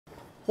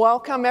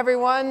Welcome,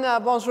 everyone.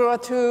 Bonjour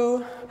à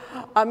tous.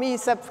 Ami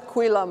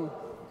Sepquilam.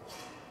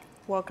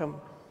 Welcome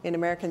in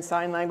American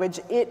Sign Language.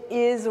 It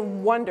is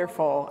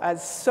wonderful,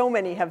 as so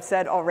many have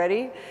said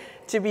already,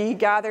 to be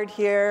gathered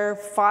here,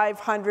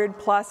 500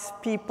 plus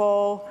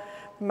people,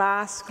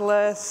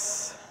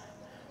 maskless.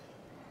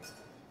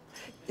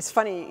 It's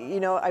funny,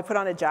 you know, I put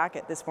on a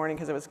jacket this morning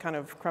because it was kind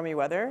of crummy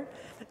weather.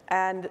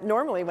 And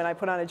normally when I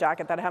put on a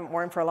jacket that I haven't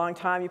worn for a long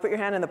time, you put your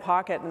hand in the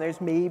pocket and there's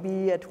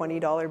maybe a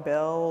 $20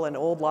 bill, an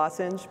old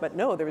lozenge, but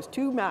no, there was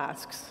 2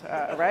 masks,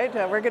 right?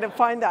 We're going to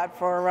find that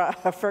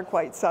for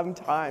quite some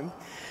time.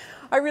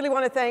 I really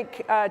want to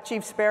thank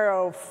Chief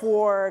Sparrow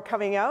for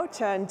coming out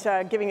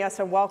and giving us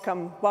a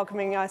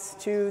welcoming us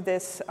to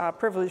this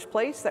privileged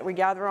place that we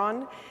gather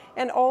on,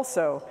 and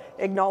also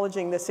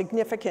acknowledging the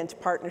significant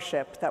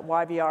partnership that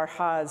YVR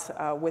has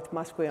with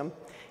Musqueam.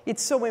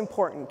 It's so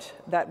important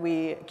that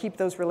we keep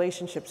those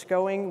relationships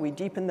going, we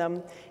deepen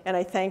them, and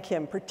I thank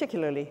him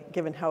particularly,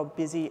 given how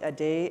busy a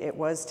day it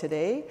was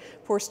today,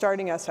 for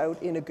starting us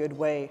out in a good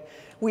way.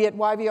 We at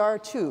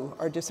YVR, too,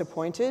 are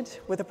disappointed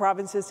with the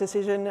province's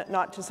decision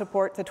not to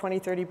support the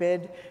 2030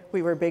 bid.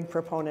 We were big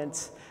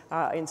proponents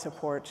in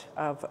support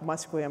of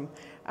Musqueam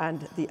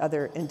and the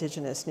other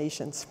Indigenous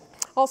nations.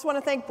 Also want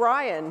to thank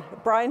Brian.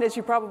 Brian, as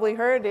you probably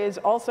heard, is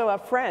also a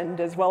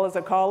friend as well as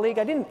a colleague.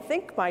 I didn't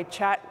think my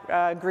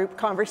chat group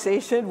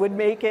conversation would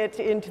make it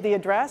into the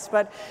address,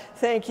 but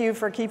thank you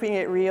for keeping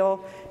it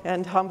real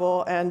and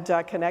humble and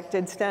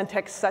connected.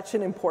 Stantec's such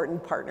an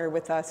important partner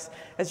with us.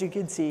 As you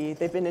can see,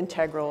 they've been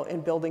integral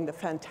in building the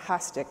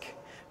fantastic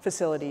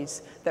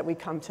facilities that we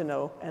come to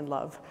know and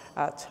love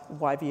at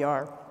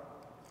YVR.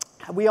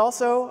 We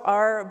also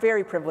are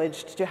very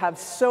privileged to have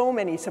so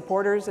many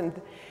supporters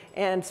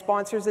and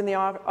sponsors in the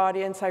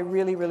audience. I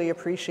really, really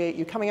appreciate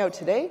you coming out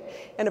today,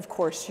 and of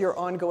course, your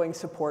ongoing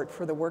support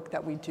for the work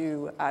that we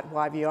do at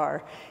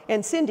YVR.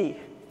 And Cindy,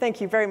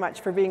 thank you very much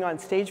for being on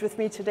stage with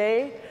me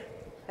today.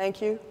 Thank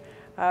you.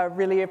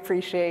 Really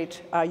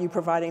appreciate you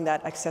providing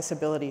that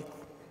accessibility.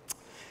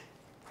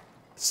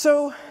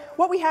 So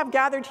what we have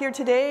gathered here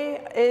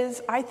today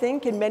is, I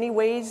think, in many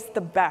ways,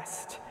 the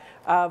best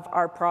of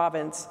our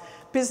province.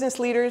 Business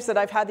leaders that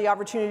I've had the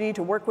opportunity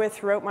to work with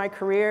throughout my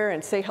career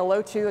and say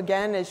hello to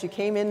again as you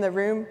came in the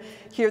room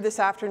here this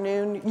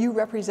afternoon, you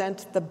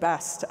represent the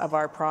best of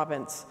our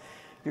province.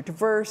 You're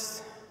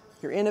diverse,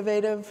 you're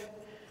innovative,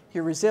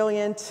 you're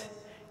resilient,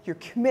 you're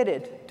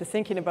committed to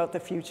thinking about the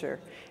future.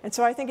 And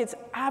so I think it's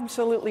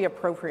absolutely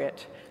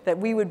appropriate that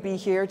we would be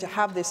here to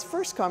have this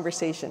first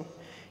conversation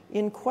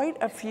in quite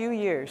a few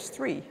years,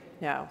 3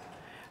 now,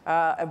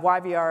 at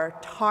YVR,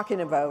 talking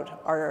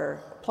about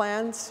our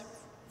plans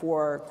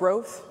for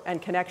growth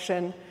and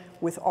connection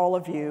with all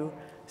of you,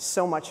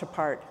 so much a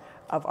part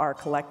of our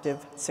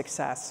collective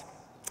success.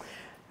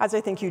 As I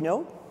think you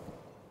know,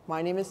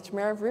 my name is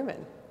Tamara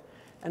Vrooman,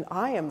 and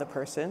I am the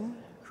person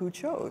who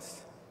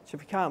chose to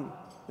become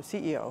the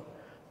CEO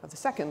of the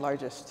 2nd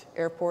largest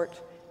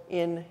airport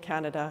in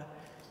Canada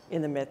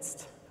in the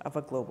midst of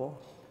a global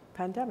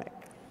pandemic.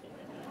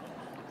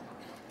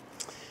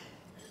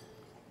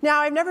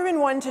 Now, I've never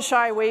been one to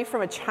shy away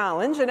from a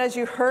challenge, and as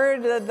you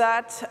heard,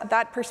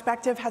 that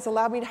perspective has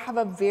allowed me to have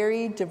a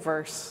very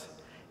diverse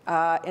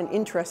and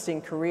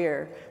interesting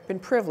career. Been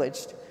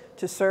privileged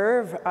to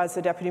serve as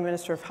the Deputy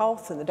Minister of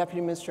Health and the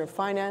Deputy Minister of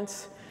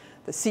Finance,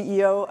 the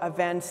CEO of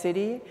Van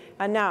City,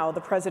 and now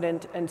the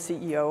President and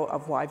CEO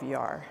of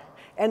YVR.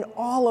 And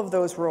all of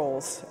those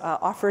roles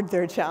offered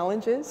their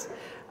challenges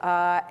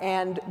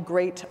and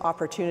great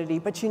opportunity.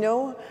 But you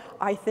know,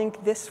 I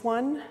think this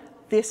one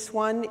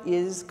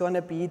is going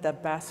to be the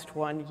best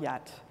one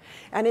yet.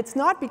 And it's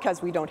not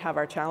because we don't have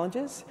our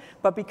challenges,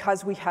 but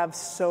because we have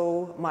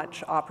so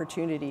much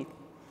opportunity.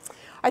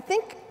 I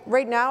think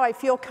right now I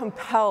feel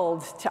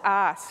compelled to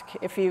ask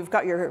if you've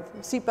got your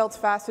seatbelts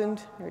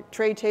fastened, your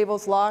tray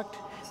tables locked,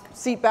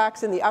 seat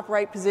backs in the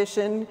upright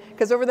position,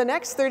 because over the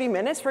next 30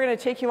 minutes, we're going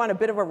to take you on a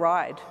bit of a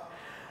ride.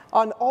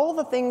 On all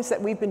the things that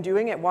we've been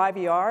doing at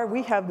YVR,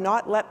 we have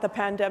not let the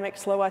pandemic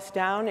slow us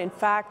down. In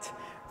fact,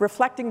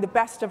 reflecting the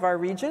best of our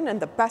region and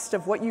the best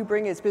of what you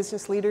bring as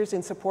business leaders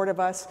in support of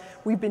us,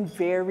 we've been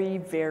very,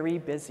 very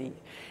busy.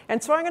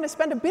 And so I'm going to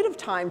spend a bit of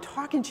time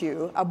talking to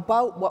you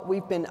about what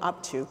we've been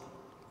up to.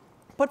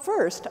 But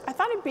first, I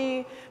thought it'd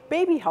be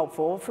maybe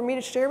helpful for me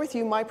to share with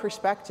you my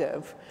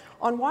perspective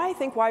on why I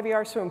think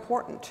YVR is so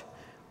important.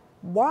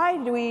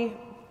 Why do we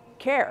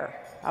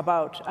care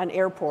about an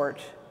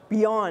airport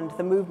beyond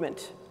the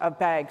movement of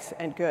bags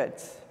and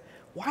goods?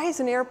 Why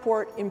is an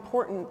airport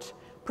important,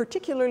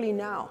 particularly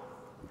now,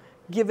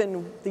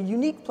 given the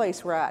unique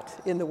place we're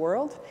at in the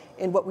world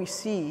and what we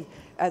see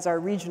as our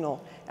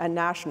regional and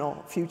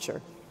national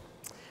future?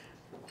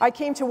 I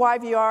came to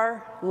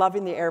YVR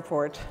loving the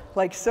airport.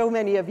 Like so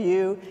many of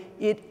you,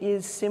 it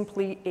is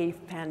simply a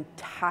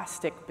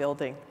fantastic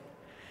building.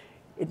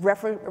 It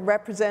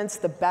represents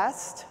the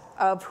best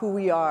of who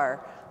we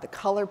are, the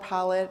color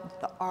palette,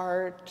 the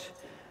art,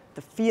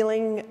 the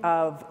feeling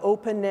of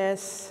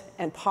openness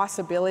and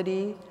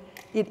possibility.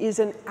 It is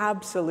an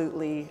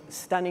absolutely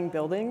stunning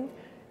building,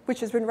 which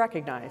has been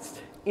recognized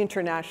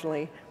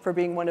internationally for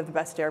being one of the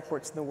best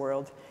airports in the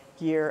world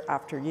year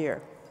after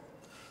year.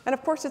 And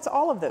of course, it's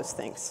all of those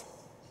things.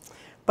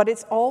 But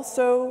it's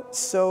also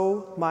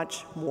so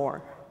much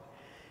more.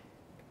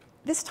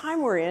 This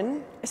time we're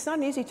in, it's not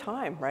an easy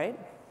time, right?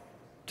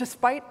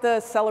 Despite the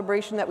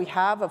celebration that we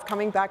have of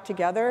coming back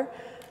together,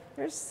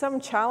 there's some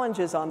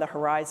challenges on the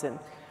horizon.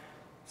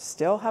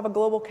 Still have a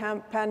global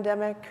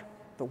pandemic,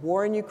 the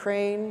war in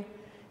Ukraine,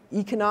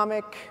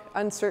 economic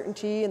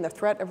uncertainty and the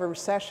threat of a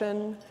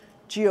recession,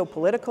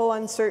 geopolitical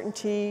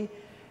uncertainty,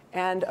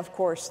 and of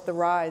course, the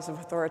rise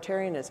of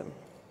authoritarianism.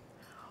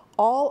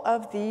 All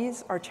of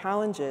these are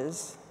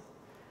challenges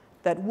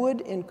that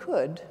would and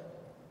could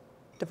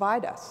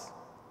divide us.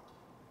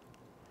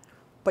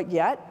 But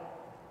yet,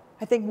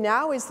 I think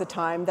now is the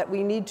time that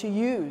we need to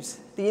use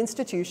the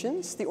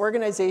institutions, the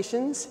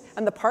organizations,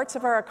 and the parts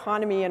of our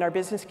economy and our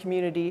business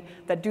community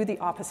that do the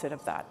opposite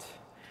of that.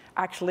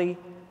 Actually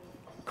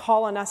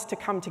call on us to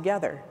come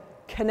together,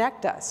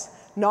 connect us,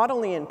 not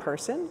only in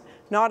person,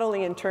 not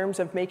only in terms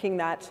of making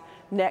that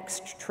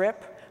next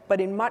trip, but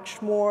in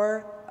much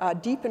more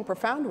deep and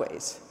profound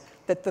ways,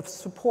 that the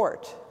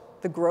support,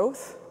 the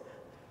growth,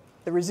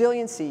 the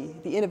resiliency,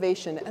 the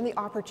innovation, and the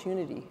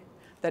opportunity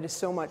that is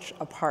so much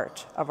a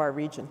part of our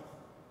region.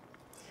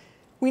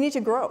 We need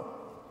to grow,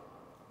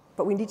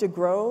 but we need to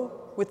grow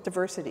with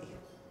diversity.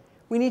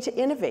 We need to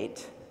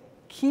innovate,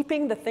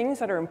 keeping the things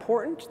that are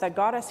important that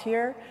got us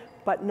here,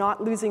 but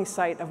not losing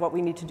sight of what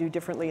we need to do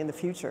differently in the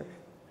future.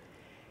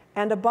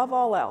 And above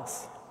all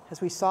else,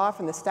 as we saw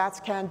from the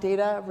StatsCan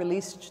data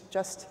released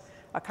just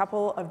a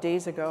couple of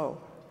days ago,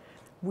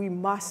 we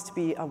must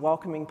be a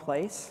welcoming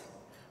place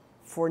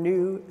for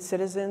new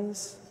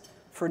citizens,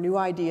 for new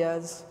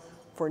ideas,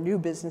 for new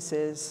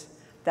businesses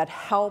that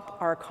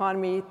help our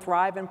economy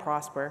thrive and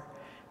prosper,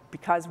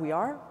 because we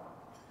are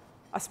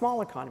a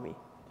small economy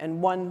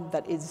and one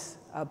that is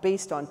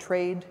based on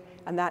trade,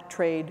 and that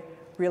trade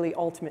really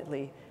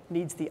ultimately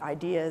needs the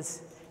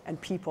ideas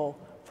and people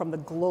from the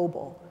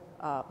global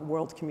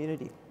world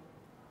community.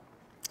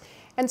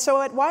 And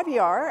so at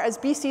YVR, as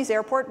BC's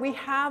airport, we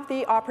have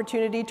the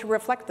opportunity to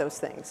reflect those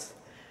things,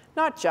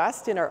 not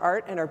just in our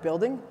art and our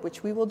building,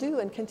 which we will do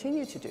and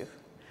continue to do,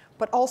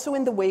 but also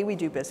in the way we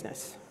do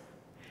business.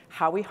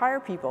 How we hire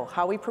people,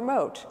 how we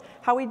promote,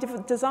 how we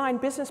design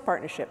business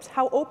partnerships,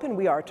 how open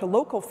we are to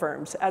local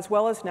firms as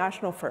well as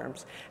national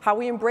firms, how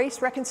we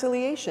embrace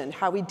reconciliation,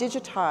 how we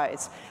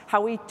digitize,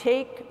 how we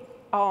take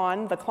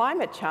on the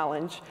climate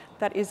challenge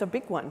that is a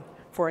big one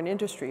for an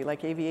industry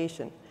like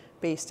aviation,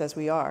 based as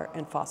we are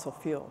in fossil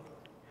fuel.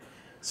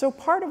 So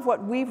part of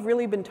what we've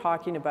really been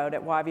talking about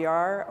at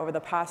YVR over the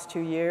past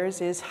 2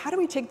 years is how do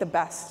we take the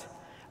best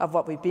of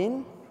what we've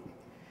been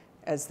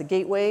as the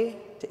gateway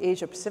to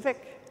Asia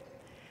Pacific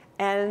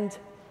and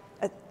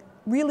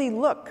really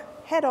look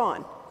head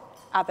on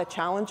at the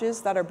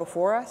challenges that are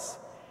before us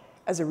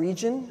as a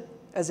region,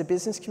 as a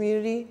business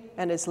community,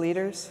 and as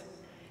leaders,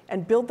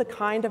 and build the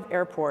kind of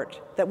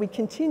airport that we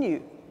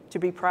continue to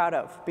be proud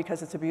of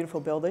because it's a beautiful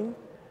building,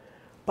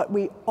 but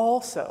we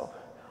also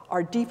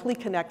are deeply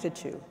connected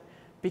to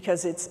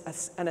because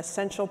it's an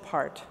essential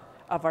part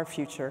of our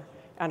future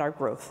and our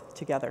growth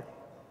together.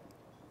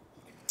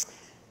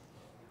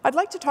 I'd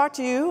like to talk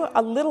to you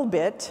a little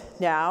bit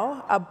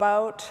now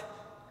about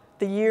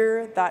the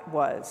year that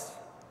was.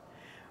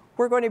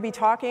 We're going to be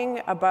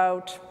talking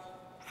about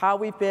how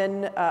we've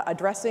been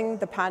addressing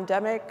the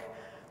pandemic,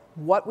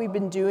 what we've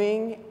been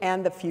doing,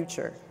 and the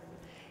future.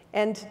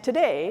 And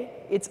today,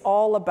 it's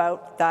all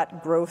about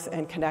that growth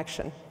and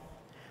connection.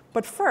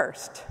 But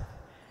first,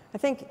 I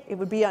think it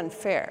would be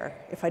unfair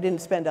if I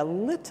didn't spend a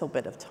little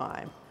bit of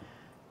time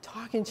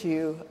talking to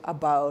you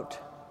about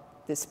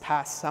this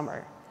past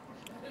summer,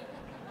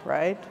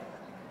 right?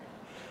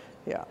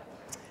 Yeah.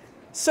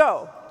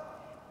 So,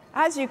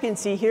 as you can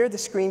see here, the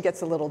screen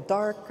gets a little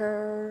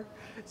darker.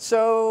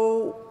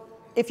 So,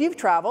 if you've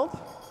traveled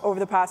over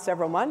the past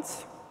several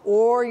months,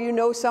 or you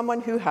know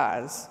someone who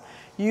has,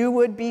 you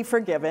would be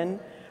forgiven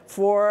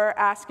for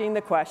asking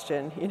the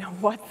question,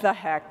 what the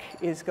heck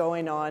is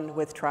going on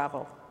with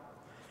travel?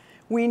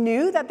 We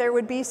knew that there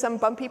would be some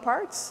bumpy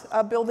parts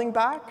of building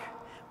back,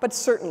 but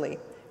certainly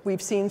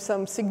we've seen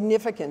some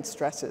significant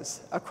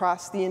stresses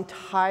across the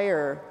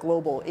entire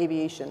global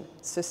aviation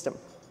system.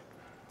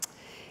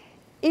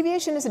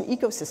 Aviation is an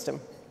ecosystem.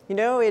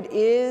 It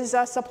is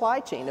a supply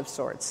chain of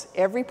sorts.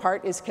 Every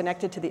part is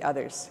connected to the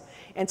others.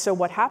 And so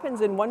what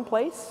happens in one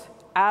place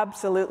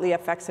absolutely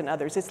affects in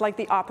others. It's like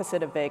the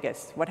opposite of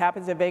Vegas. What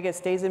happens in Vegas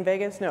stays in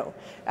Vegas? No.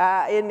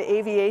 In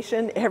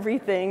aviation,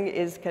 everything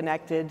is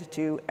connected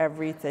to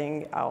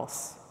everything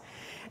else.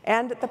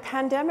 And the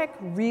pandemic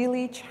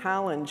really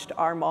challenged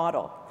our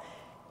model.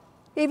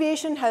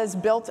 Aviation has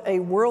built a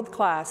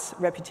world-class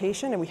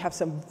reputation, and we have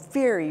some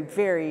very,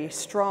 very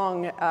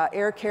strong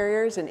air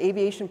carriers and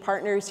aviation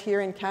partners here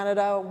in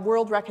Canada,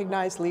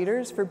 world-recognized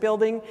leaders for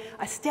building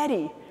a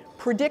steady,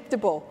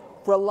 predictable,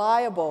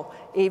 reliable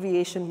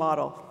aviation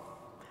model.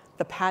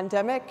 The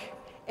pandemic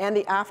and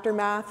the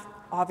aftermath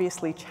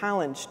obviously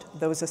challenged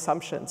those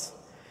assumptions.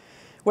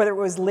 Whether it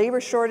was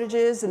labor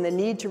shortages and the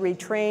need to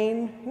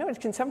retrain, it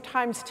can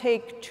sometimes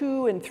take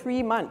 2 and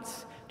 3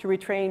 months to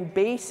retrain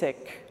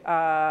basic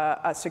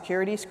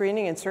security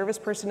screening and service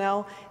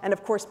personnel, and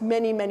of course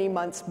many, many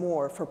months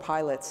more for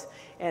pilots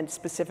and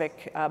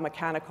specific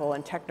mechanical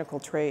and technical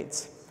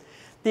trades.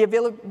 The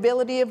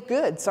availability of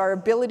goods, our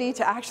ability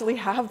to actually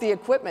have the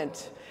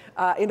equipment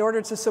in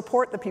order to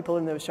support the people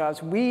in those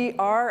jobs. We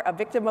are a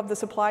victim of the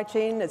supply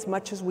chain as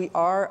much as we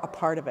are a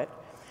part of it.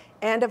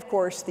 And of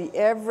course, the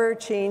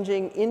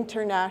ever-changing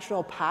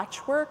international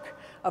patchwork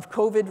of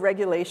COVID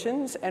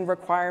regulations and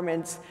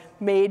requirements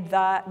meant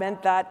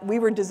that we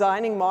were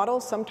designing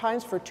models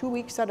sometimes for 2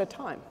 weeks at a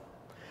time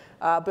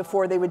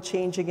before they would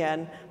change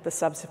again the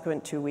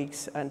subsequent 2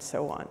 weeks and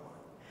so on.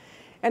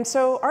 And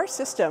so our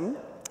system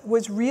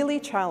was really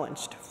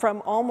challenged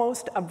from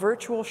almost a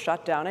virtual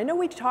shutdown. I know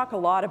we talk a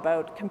lot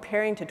about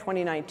comparing to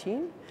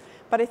 2019,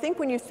 but I think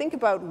when you think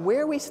about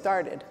where we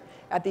started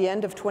at the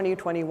end of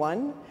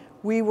 2021,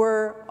 we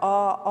were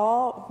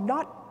all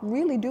not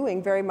really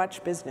doing very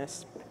much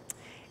business.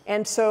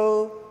 And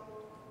so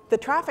the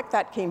traffic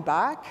that came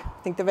back,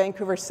 I think the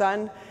Vancouver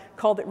Sun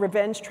called it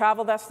revenge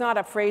travel. That's not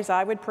a phrase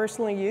I would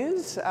personally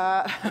use,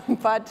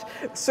 but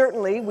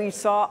certainly we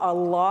saw a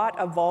lot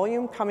of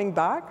volume coming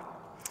back.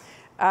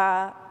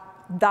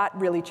 That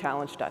really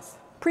challenged us.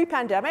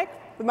 Pre-pandemic,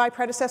 my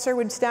predecessor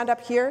would stand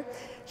up here.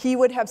 He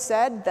would have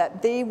said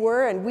that they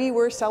were and we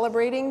were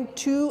celebrating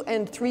 2%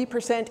 and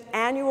 3%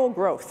 annual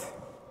growth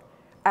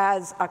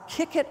as a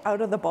kick it out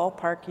of the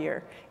ballpark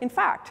year. In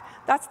fact,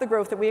 that's the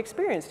growth that we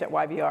experienced at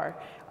YVR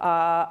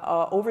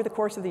over the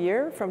course of the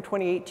year from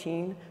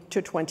 2018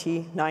 to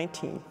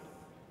 2019.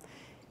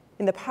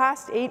 In the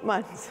past 8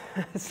 months,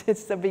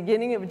 since the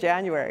beginning of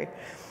January,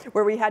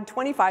 where we had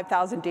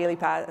 25,000 daily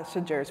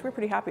passengers, we're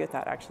pretty happy with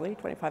that actually,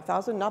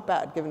 25,000, not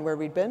bad given where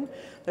we'd been.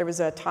 There was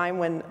a time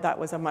when that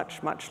was a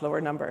much, much lower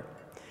number.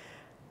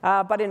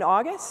 But in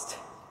August,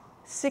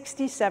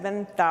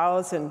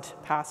 67,000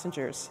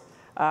 passengers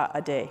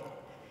a day,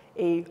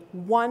 a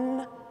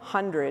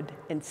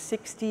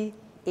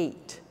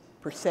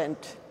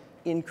 168%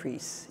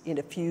 increase in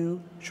a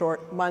few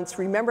short months.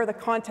 Remember, the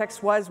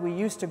context was we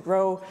used to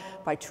grow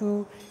by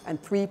 2%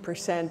 and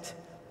 3%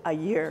 a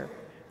year.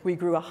 We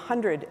grew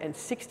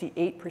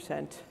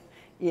 168%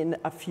 in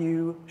a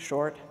few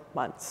short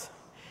months.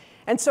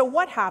 And so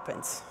what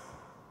happens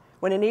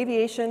when an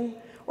aviation,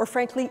 or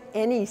frankly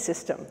any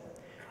system,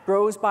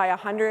 grows by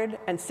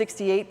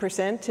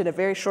 168% in a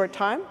very short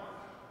time?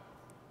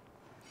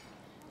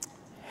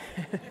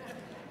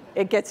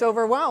 It gets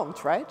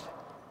overwhelmed, right?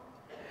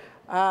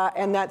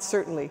 And that's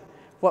certainly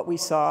what we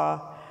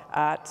saw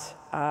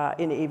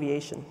in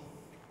aviation.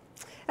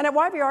 And at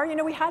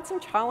YVR, we had some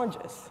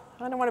challenges.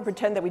 I don't want to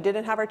pretend that we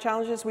didn't have our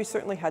challenges. We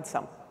certainly had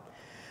some.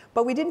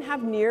 But we didn't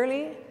have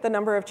nearly the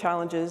number of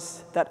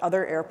challenges that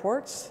other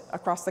airports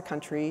across the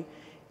country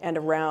and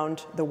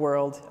around the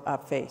world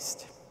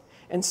faced.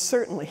 And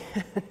certainly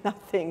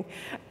nothing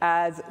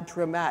as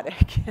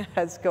dramatic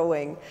as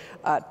going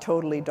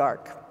totally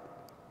dark.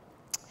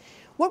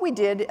 What we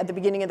did at the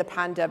beginning of the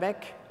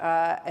pandemic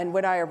and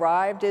when I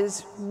arrived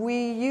is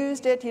we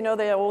used it,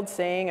 the old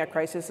saying, a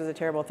crisis is a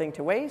terrible thing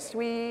to waste.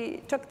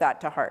 We took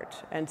that to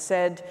heart and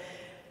said,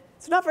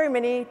 it's not very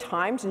many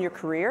times in your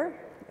career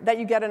that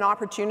you get an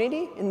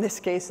opportunity, in this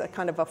case, a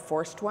kind of a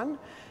forced one,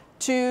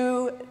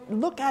 to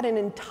look at an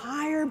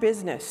entire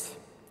business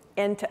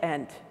end to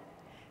end.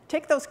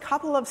 Take those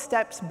couple of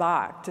steps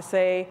back to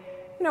say,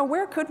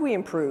 where could we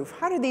improve?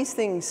 How do these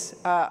things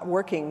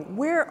working?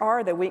 Where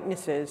are the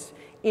weaknesses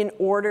in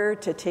order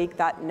to take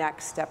that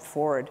next step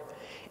forward?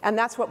 And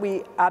that's what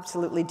we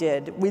absolutely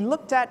did. We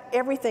looked at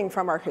everything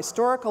from our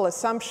historical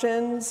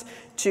assumptions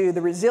to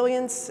the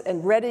resilience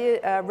and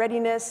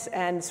readiness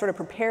and sort of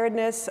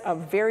preparedness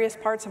of various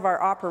parts of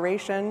our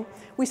operation.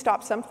 We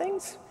stopped some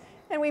things,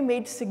 and we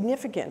made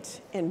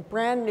significant and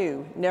brand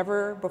new,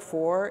 never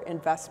before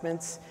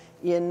investments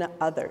in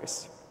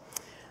others.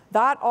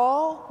 That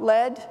all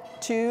led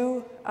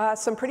to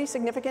some pretty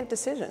significant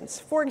decisions.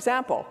 For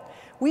example,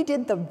 we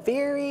did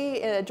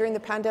during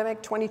the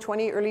pandemic,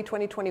 2020, early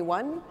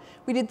 2021,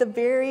 we did the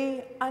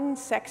very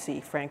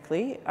unsexy,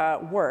 frankly,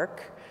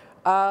 work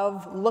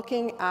of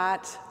looking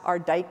at our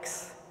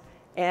dikes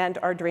and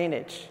our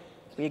drainage.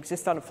 We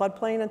exist on a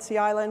floodplain in Sea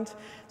Island,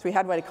 so we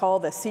had what I call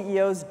the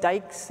CEO's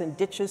Dikes and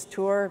Ditches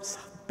Tour,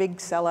 big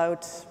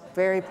sellout,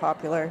 very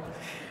popular,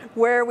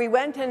 where we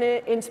went and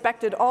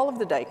inspected all of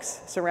the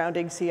dikes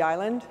surrounding Sea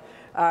Island,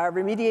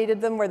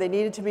 remediated them where they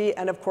needed to be,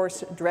 and of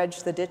course,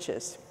 dredged the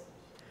ditches.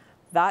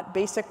 That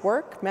basic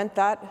work meant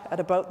that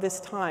at about this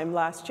time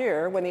last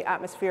year, when the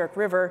atmospheric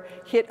river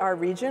hit our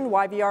region,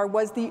 YVR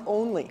was the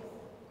only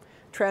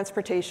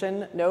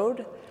transportation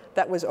node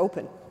that was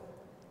open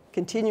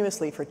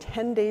continuously for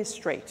 10 days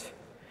straight,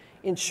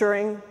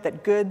 ensuring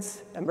that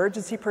goods,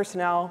 emergency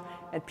personnel,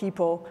 and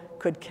people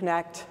could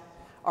connect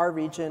our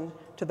region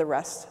to the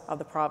rest of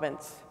the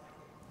province.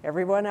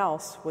 Everyone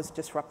else was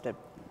disrupted.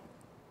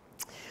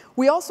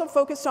 We also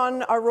focused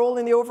on our role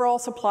in the overall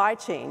supply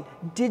chain,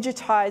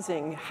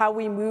 digitizing how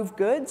we move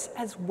goods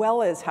as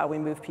well as how we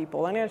move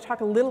people. I'm going to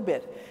talk a little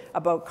bit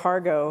about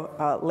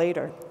cargo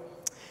later.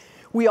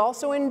 We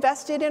also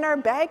invested in our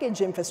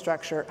baggage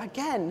infrastructure.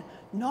 Again,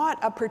 not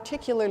a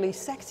particularly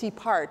sexy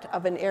part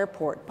of an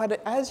airport,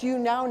 but as you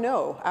now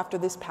know, after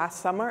this past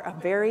summer, a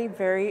very,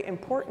 very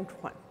important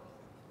one.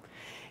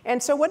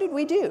 And so what did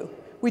we do?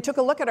 We took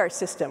a look at our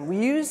system. We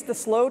used the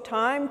slow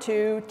time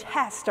to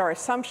test our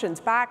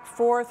assumptions back,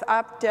 forth,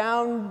 up,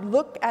 down,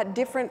 look at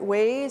different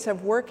ways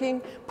of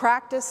working,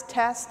 practice,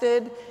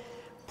 tested,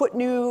 put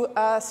new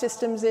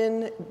systems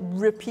in,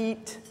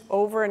 repeat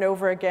over and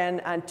over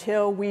again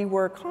until we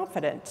were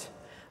confident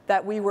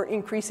that we were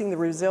increasing the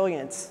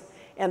resilience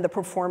and the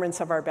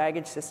performance of our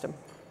baggage system.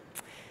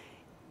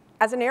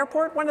 As an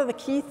airport, one of the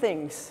key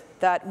things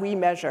that we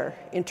measure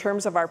in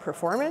terms of our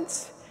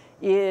performance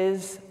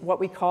is what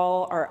we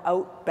call our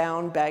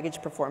outbound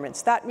baggage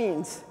performance. That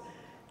means,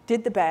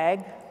 did the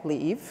bag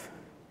leave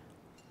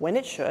when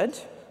it should,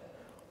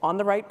 on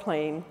the right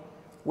plane,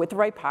 with the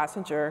right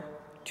passenger,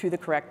 to the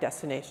correct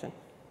destination?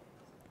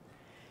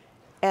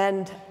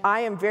 And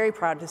I am very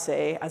proud to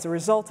say, as a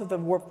result of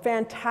the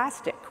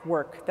fantastic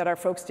work that our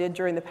folks did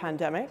during the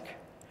pandemic,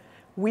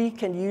 we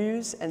can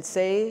use and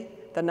say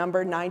the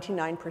number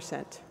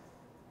 99%.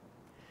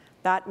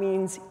 That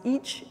means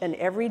each and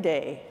every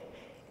day,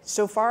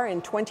 so far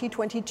in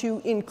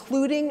 2022,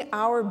 including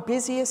our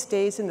busiest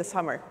days in the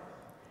summer,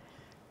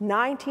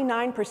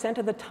 99%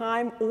 of the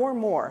time or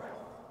more,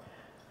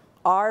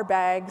 our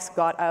bags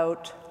got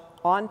out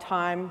on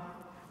time,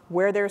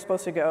 where they're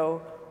supposed to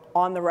go,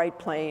 on the right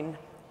plane,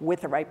 with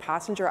the right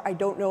passenger. I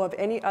don't know of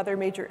any other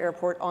major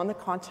airport on the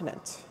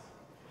continent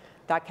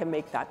that can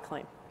make that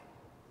claim.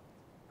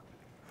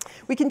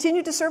 We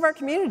continue to serve our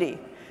community.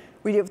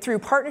 We did through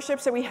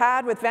partnerships that we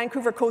had with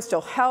Vancouver Coastal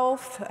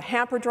Health,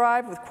 Hamper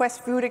Drive, with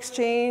Quest Food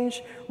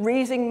Exchange,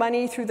 raising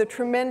money through the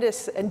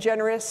tremendous and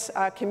generous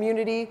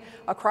community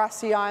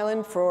across the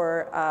island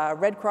for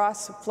Red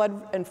Cross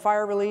flood and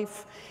fire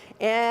relief,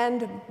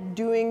 and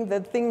doing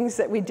the things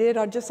that we did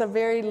on just a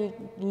very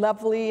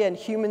lovely and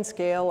human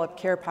scale of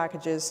care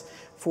packages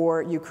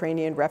for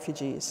Ukrainian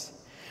refugees.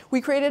 We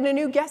created a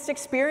new guest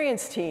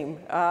experience team,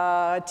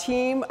 a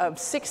team of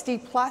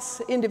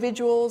 60+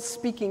 individuals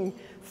speaking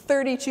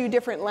 32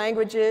 different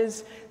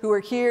languages who are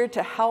here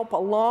to help,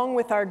 along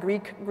with our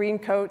green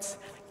coats,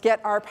 get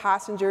our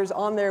passengers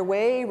on their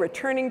way,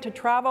 returning to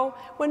travel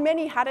when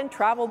many hadn't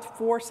traveled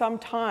for some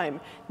time,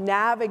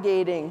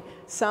 navigating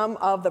some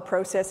of the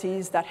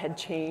processes that had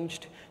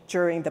changed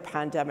during the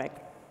pandemic.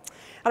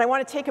 And I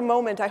want to take a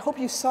moment, I hope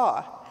you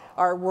saw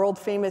our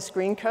world-famous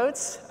green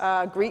coats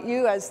greet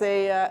you as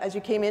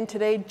you came in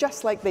today,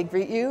 just like they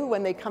greet you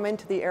when they come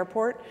into the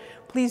airport.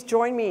 Please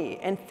join me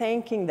in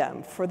thanking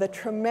them for the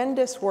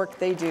tremendous work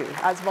they do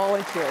as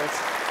volunteers.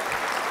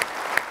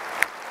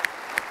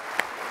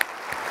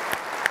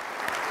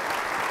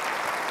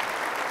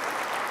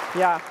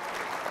 Yeah,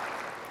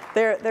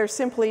 they're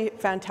simply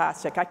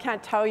fantastic. I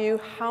can't tell you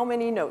how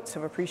many notes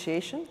of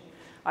appreciation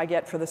I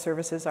get for the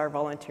services our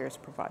volunteers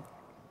provide.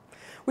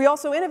 We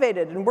also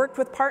innovated and worked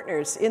with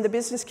partners in the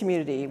business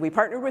community. We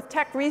partnered with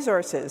Tech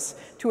Resources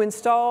to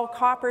install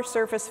copper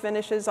surface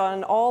finishes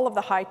on all of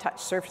the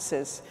high-touch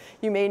surfaces.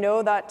 You may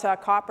know that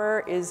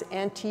copper is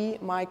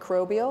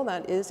antimicrobial.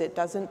 That is, it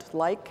doesn't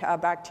like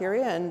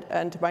bacteria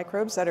and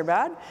microbes that are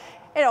bad.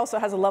 It also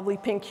has a lovely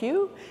pink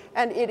hue,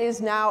 and it is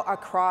now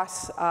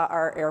across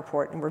our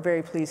airport, and we're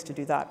very pleased to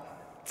do that.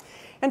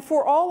 And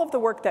for all of the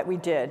work that we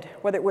did,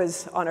 whether it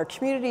was on our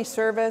community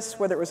service,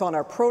 whether it was on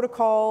our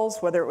protocols,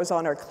 whether it was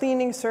on our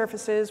cleaning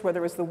surfaces, whether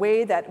it was the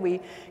way that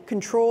we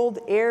controlled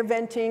air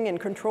venting and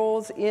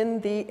controls in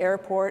the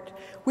airport,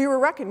 we were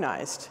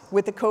recognized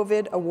with the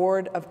COVID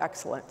Award of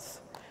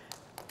Excellence.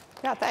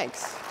 Yeah,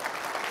 thanks.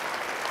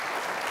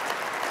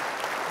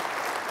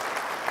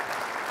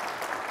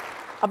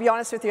 I'll be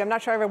honest with you, I'm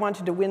not sure I ever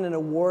wanted to win an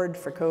award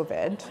for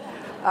COVID.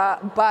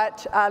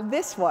 But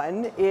this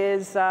one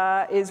is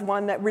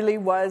one that really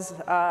was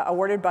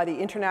awarded by the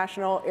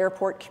international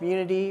airport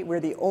community. We're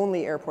the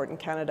only airport in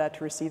Canada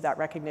to receive that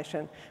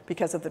recognition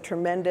because of the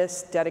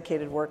tremendous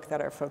dedicated work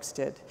that our folks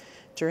did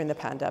during the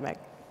pandemic.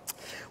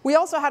 We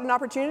also had an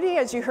opportunity,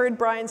 as you heard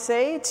Brian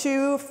say,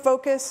 to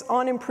focus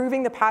on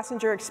improving the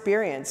passenger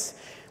experience.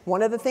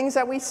 One of the things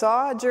that we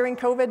saw during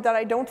COVID that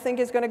I don't think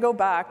is going to go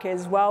back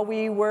is while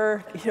we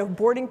were,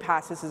 boarding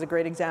passes is a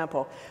great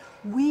example.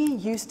 We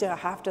used to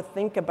have to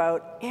think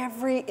about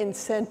every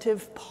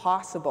incentive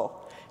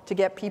possible to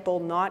get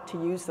people not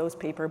to use those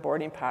paper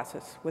boarding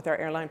passes with our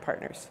airline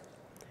partners.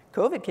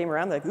 COVID came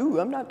around like, ooh,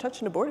 I'm not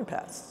touching a boarding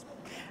pass.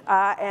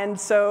 And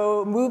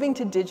so moving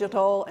to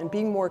digital and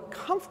being more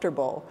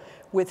comfortable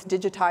with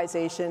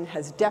digitization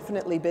has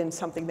definitely been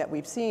something that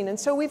we've seen. And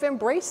so we've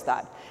embraced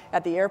that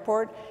at the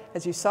airport.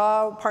 As you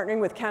saw, partnering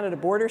with Canada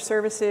Border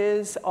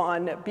Services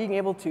on being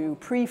able to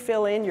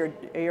pre-fill in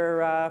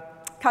your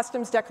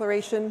customs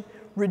declaration,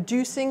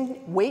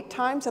 reducing wait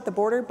times at the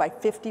border by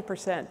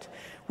 50%.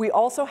 We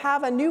also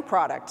have a new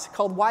product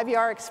called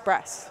YVR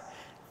Express.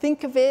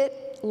 Think of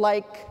it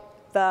like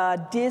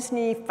the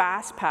Disney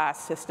Fast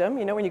Pass system,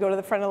 you know, when you go to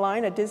the front of the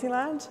line at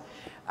Disneyland,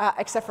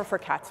 except for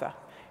CATSA.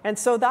 And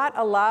so that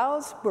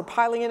allows, we're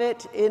piloting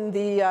it in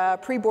the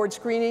pre-board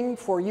screening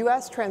for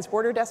US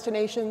transborder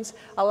destinations,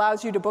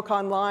 allows you to book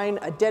online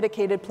a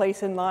dedicated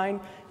place in line.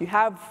 You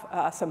have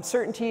some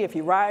certainty if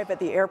you arrive at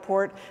the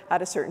airport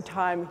at a certain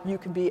time, you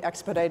can be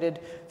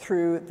expedited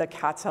through the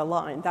CATSA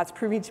line. That's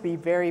proving to be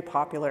very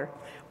popular.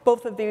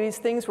 Both of these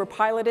things were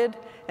piloted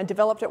and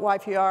developed at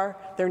YVR.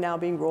 They're now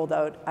being rolled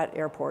out at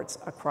airports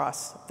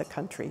across the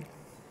country.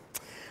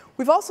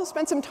 We've also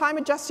spent some time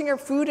adjusting our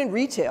food and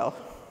retail,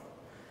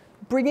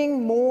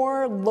 bringing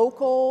more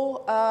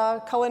local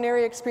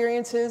culinary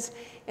experiences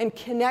and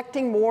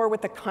connecting more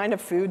with the kind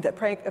of food that,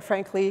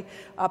 frankly,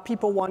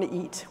 people want to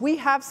eat. We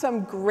have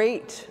some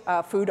great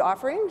food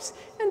offerings,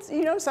 and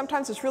you know,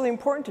 sometimes it's really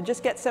important to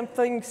just get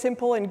something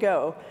simple and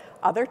go.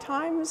 Other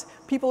times,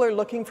 people are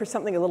looking for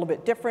something a little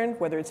bit different,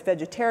 whether it's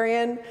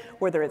vegetarian,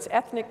 whether it's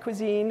ethnic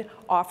cuisine,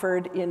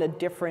 offered in a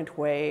different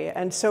way.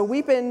 And so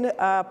we've been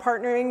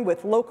partnering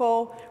with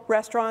local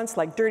restaurants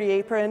like Dirty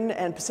Apron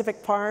and Pacific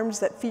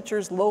Farms that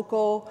features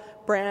local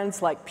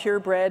brands like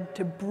Purebred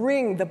to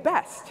bring the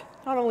best,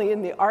 not only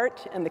in the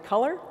art and the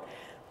color,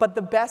 but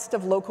the best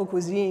of local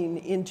cuisine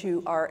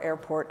into our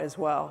airport as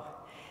well.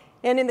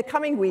 And in the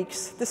coming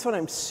weeks, this one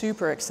I'm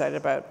super excited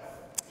about.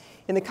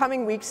 In the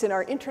coming weeks in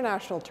our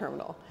international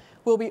terminal,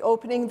 we'll be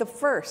opening the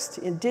first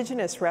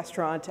Indigenous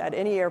restaurant at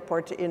any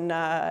airport in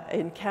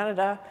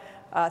Canada.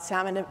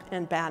 Salmon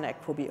and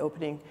Bannock will be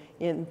opening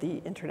in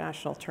the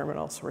international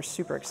terminal, so we're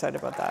super excited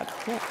about that.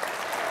 Yeah.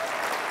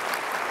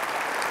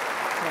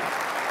 Yeah.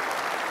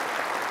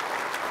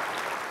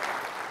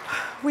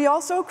 We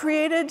also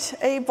created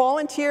a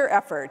volunteer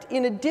effort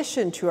in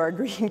addition to our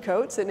green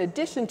coats, in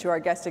addition to our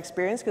guest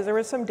experience, because there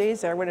were some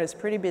days there when it was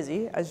pretty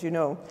busy, as you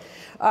know,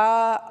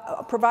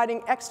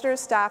 providing extra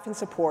staff and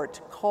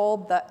support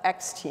called the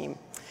X Team.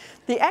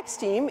 The X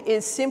Team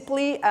is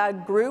simply a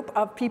group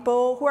of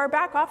people who are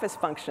back office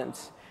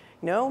functions.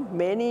 You know,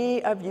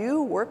 many of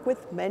you work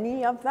with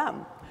many of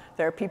them.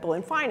 There are people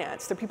in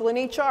finance, there are people in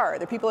HR,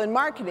 there are people in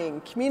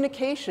marketing,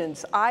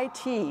 communications,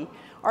 IT,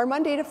 our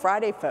Monday to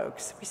Friday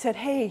folks. We said,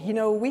 hey, you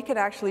know, we could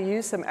actually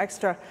use some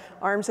extra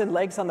arms and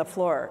legs on the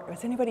floor.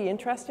 Is anybody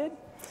interested?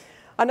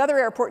 Another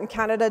airport in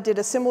Canada did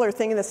a similar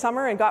thing in the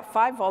summer and got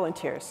 5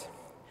 volunteers.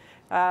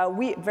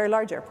 Very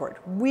large airport.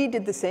 We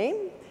did the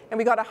same, and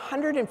we got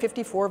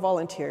 154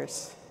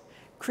 volunteers,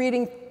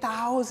 creating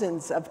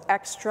thousands of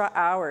extra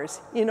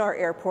hours in our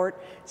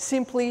airport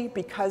simply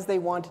because they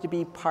wanted to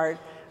be part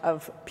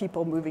of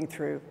people moving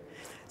through.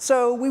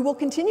 So we will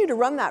continue to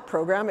run that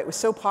program. It was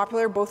so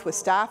popular both with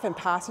staff and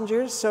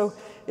passengers. So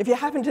if you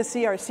happen to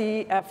see our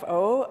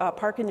CFO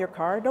park in your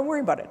car, don't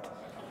worry about it.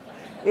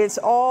 It's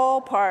all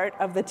part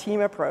of the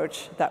team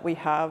approach that we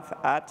have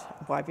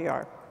at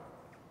YVR.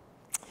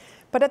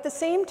 But at the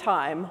same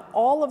time,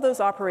 all of those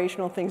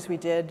operational things we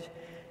did,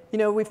 you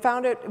know, we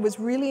found it was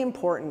really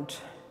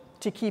important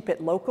to keep it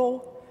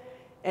local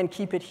and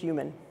keep it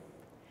human.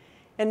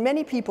 And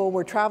many people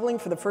were traveling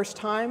for the first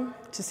time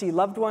to see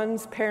loved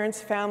ones,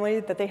 parents,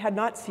 family that they had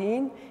not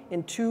seen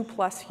in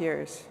 2+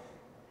 years.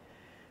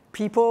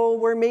 People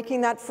were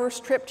making that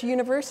first trip to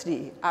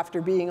university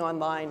after being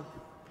online,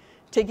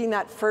 taking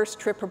that first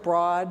trip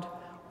abroad,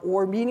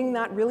 or meeting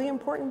that really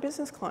important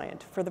business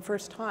client for the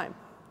first time.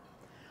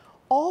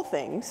 All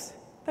things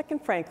that can,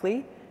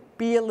 frankly,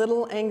 be a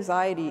little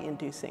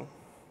anxiety-inducing.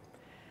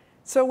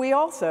 So we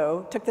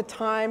also took the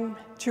time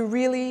to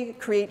really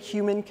create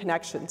human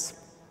connections.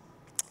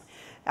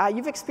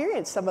 You've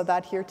experienced some of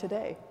that here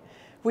today.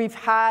 We've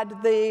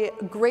had the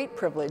great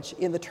privilege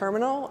in the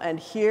terminal and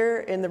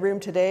here in the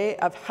room today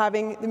of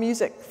having the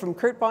music from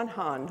Kurt Von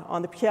Hahn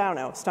on the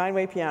piano,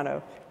 Steinway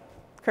piano.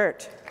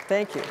 Kurt,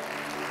 thank you.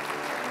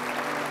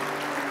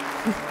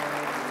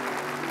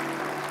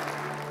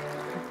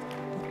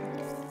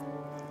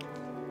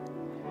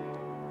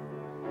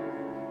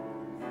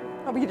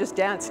 Oh, we can just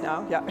dance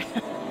now, yeah.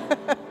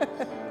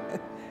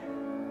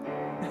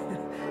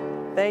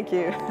 Thank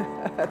you.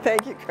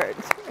 Thank you, Kurt.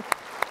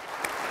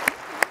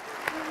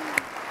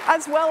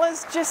 As well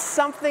as just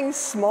something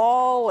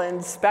small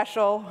and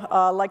special,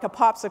 like a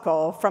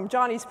popsicle from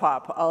Johnny's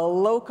Pop, a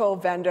local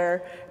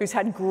vendor who's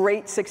had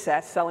great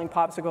success selling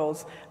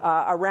popsicles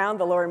around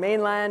the Lower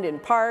Mainland, in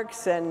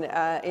parks and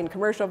in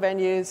commercial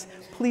venues.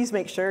 Please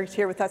make sure, he's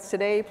here with us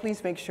today,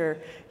 please make sure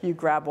you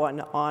grab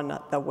one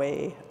on the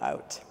way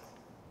out.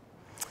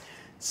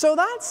 So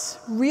that's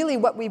really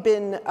what we've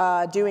been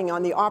doing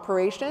on the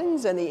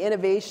operations and the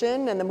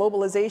innovation and the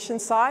mobilization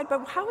side,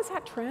 but how is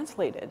that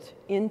translated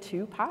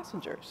into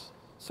passengers?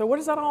 So what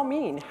does that all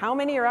mean? How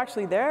many are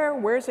actually there?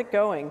 Where's it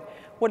going?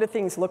 What do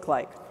things look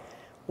like?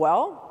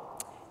 Well,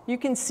 you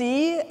can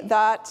see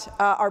that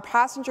our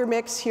passenger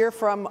mix here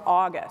from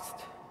August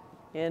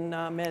in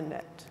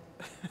Minute.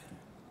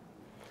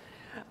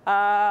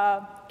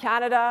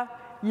 Canada,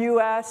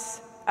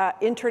 US,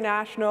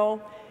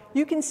 international.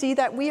 You can see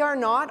that we are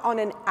not on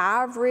an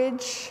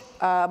average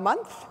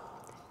month,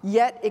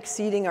 yet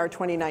exceeding our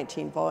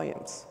 2019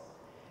 volumes.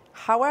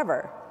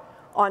 However,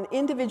 On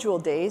individual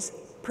days,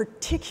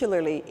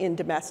 particularly in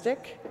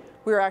domestic,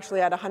 we were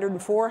actually at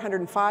 104,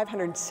 105,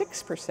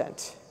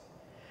 106%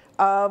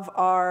 of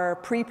our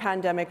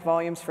pre-pandemic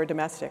volumes for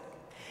domestic.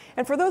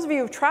 And for those of you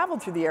who've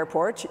traveled through the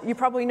airport, you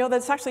probably know that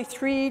it's actually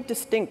 3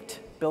 distinct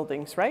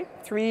buildings, right?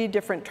 3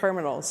 different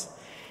terminals.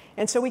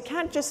 And so we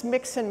can't just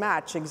mix and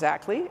match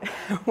exactly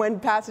when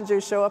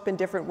passengers show up in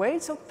different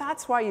ways. So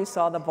that's why you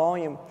saw the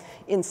volume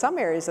in some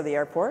areas of the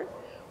airport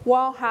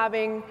while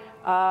having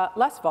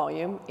less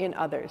volume in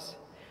others.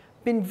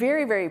 Been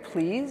very, very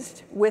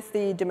pleased with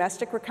the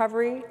domestic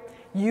recovery.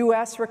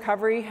 US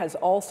recovery has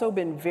also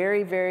been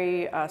very,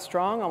 very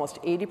strong,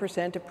 almost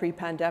 80% of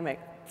pre-pandemic.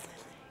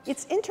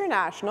 It's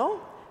international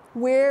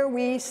where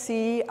we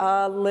see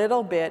a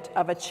little bit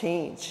of a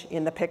change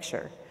in the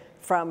picture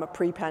from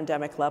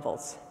pre-pandemic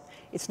levels.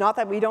 It's not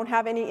that we don't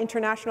have any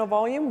international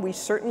volume, we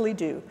certainly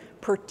do,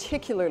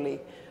 particularly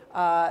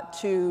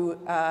to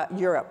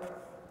Europe.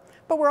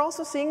 But we're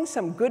also seeing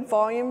some good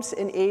volumes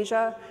in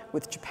Asia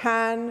with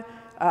Japan,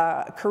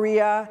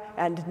 Korea,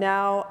 and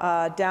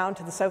now down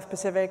to the South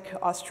Pacific,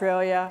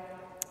 Australia,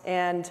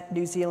 and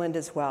New Zealand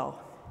as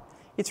well.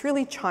 It's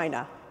really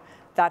China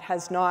that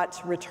has not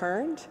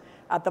returned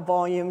at the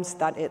volumes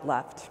that it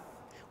left.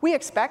 We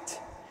expect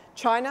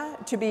China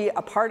to be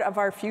a part of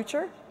our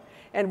future,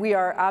 and we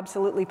are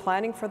absolutely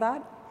planning for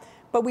that.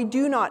 But we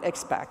do not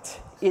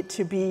expect it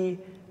to be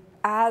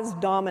as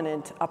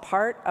dominant a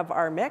part of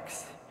our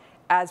mix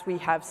as we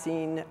have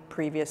seen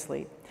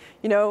previously.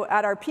 You know,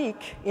 at our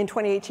peak in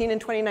 2018 and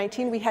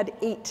 2019, we had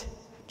 8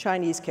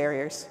 Chinese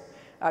carriers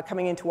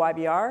coming into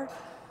YVR,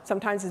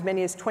 sometimes as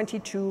many as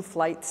 22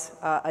 flights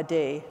a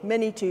day,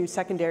 many to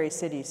secondary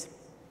cities.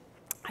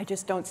 I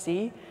just don't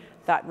see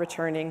that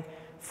returning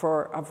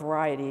for a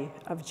variety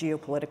of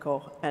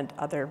geopolitical and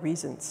other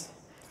reasons.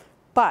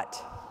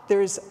 But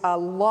there's a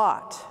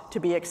lot to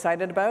be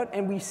excited about,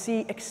 and we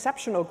see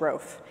exceptional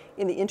growth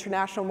in the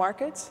international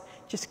markets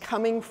just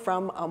coming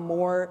from a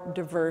more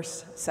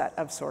diverse set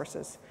of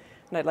sources.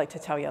 And I'd like to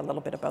tell you a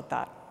little bit about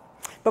that.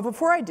 But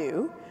before I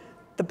do,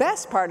 the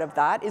best part of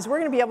that is we're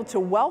going to be able to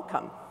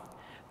welcome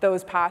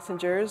those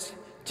passengers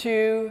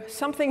to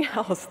something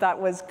else that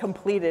was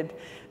completed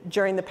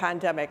during the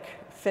pandemic,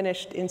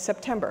 finished in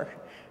September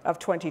of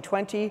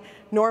 2020.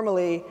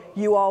 Normally,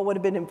 you all would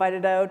have been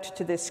invited out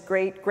to this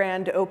great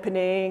grand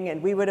opening,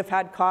 and we would have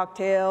had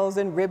cocktails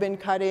and ribbon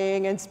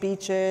cutting and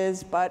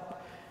speeches,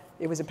 but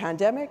it was a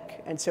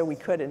pandemic, and so we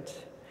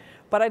couldn't.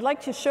 But I'd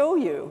like to show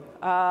you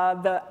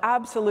the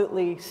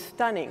absolutely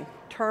stunning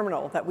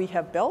terminal that we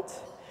have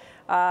built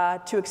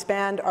to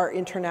expand our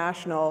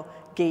international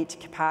gate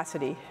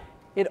capacity.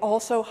 It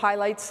also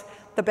highlights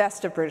the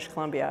best of British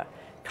Columbia: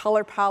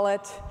 color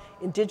palette,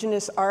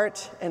 Indigenous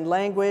art and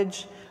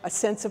language, a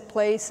sense of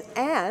place,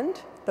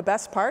 and the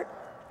best part,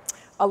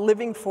 a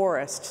living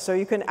forest. So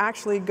you can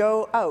actually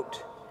go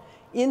out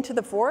into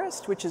the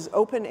forest, which is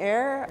open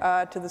air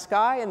to the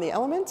sky and the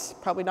elements,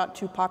 probably not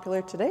too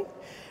popular today,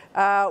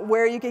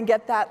 where you can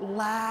get that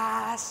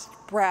last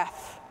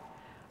breath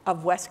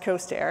of West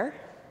Coast air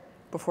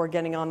before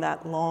getting on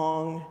that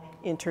long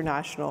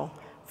international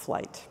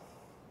flight.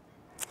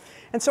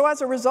 And so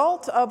as a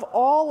result of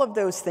all of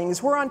those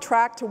things, we're on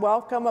track to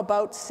welcome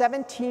about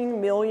 17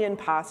 million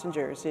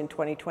passengers in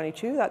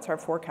 2022. That's our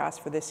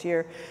forecast for this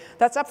year.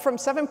 That's up from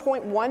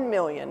 7.1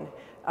 million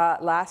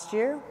last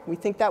year. We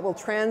think that will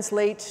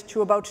translate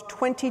to about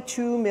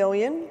 22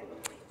 million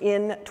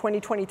in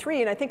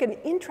 2023. And I think an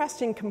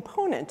interesting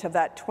component of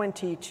that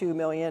 22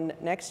 million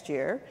next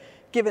year,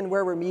 given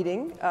where we're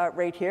meeting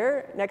right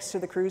here next to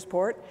the cruise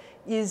port,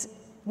 is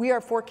we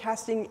are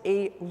forecasting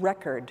a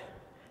record,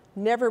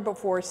 never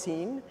before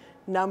seen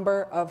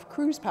number of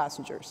cruise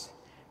passengers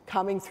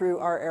coming through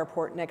our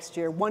airport next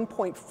year.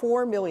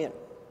 1.4 million,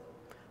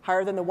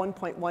 higher than the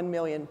 1.1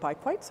 million by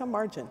quite some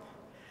margin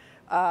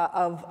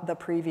of the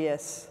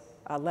previous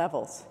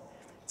levels.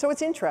 So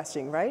it's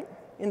interesting, right?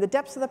 In the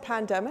depths of the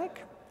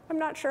pandemic, I'm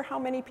not sure how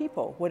many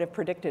people would have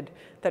predicted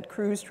that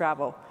cruise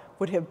travel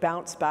would have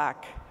bounced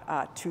back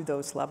to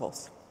those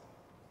levels.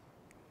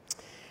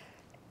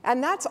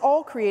 And that's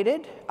all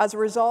created as a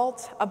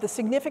result of the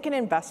significant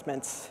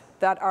investments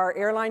that our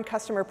airline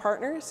customer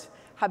partners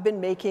have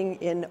been making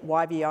in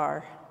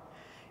YVR.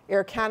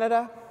 Air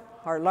Canada,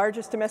 our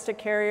largest domestic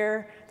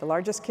carrier, the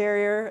largest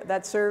carrier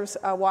that serves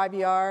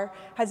YVR,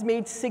 has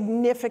made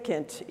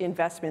significant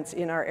investments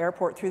in our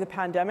airport through the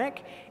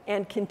pandemic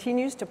and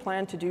continues to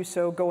plan to do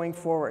so going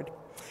forward.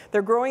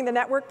 They're growing the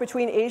network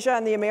between Asia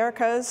and the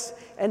Americas,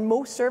 and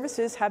most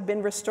services have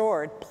been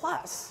restored.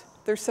 Plus,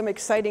 there's some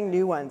exciting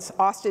new ones: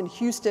 Austin,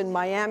 Houston,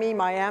 Miami.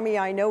 Miami,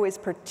 I know, is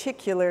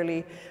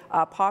particularly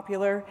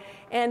popular,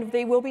 and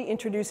they will be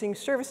introducing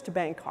service to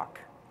Bangkok,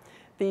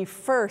 the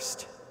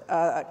first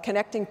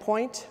connecting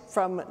point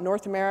from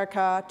North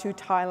America to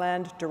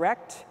Thailand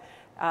direct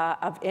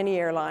of any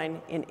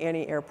airline in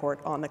any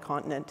airport on the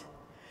continent.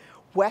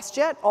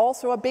 WestJet,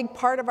 also a big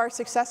part of our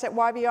success at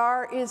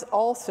YVR, is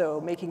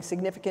also making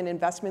significant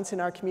investments in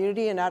our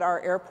community and at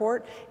our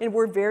airport, and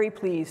we're very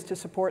pleased to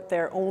support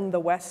their Own the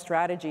West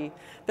strategy.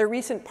 Their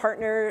recent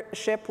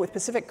partnership with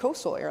Pacific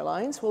Coastal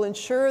Airlines will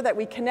ensure that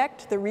we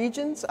connect the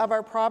regions of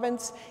our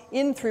province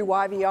in through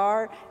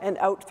YVR and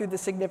out through the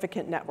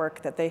significant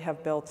network that they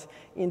have built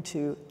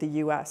into the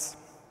US.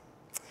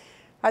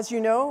 As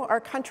you know,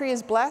 our country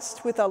is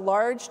blessed with a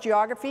large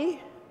geography,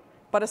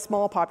 but a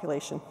small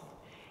population.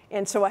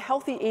 And so a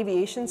healthy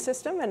aviation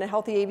system and a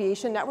healthy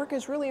aviation network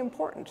is really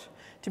important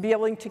to be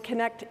able to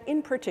connect,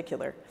 in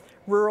particular,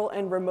 rural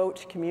and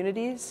remote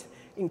communities,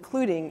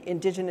 including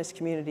Indigenous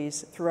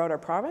communities throughout our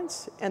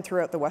province and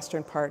throughout the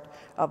western part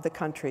of the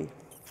country.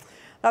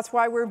 That's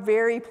why we're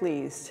very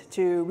pleased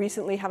to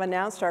recently have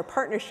announced our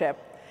partnership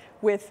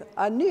with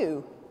a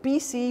new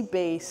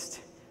BC-based,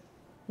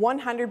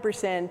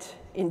 100%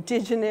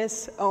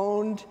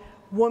 Indigenous-owned,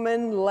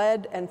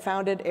 woman-led and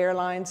founded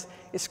airlines,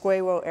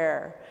 Isquewo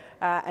Air.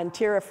 And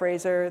Tira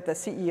Fraser, the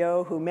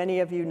CEO, who many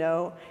of you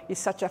know, is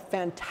such a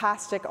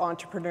fantastic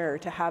entrepreneur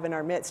to have in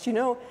our midst. You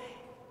know,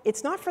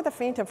 it's not for the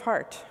faint of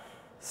heart,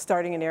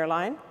 starting an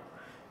airline,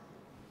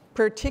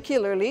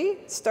 particularly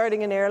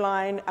starting an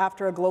airline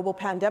after a global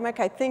pandemic.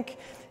 I think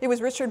it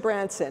was Richard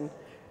Branson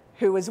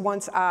who was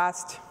once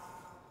asked,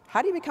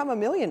 how do you become a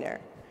millionaire?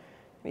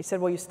 And he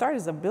said, well, you start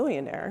as a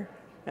billionaire,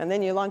 and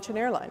then you launch an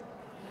airline.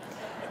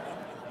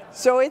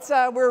 So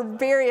we're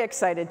very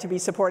excited to be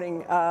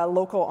supporting a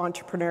local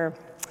entrepreneur.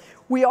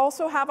 We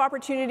also have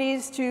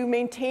opportunities to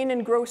maintain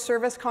and grow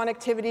service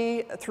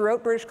connectivity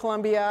throughout British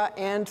Columbia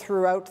and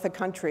throughout the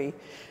country.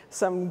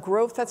 Some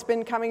growth that's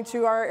been coming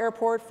to our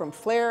airport from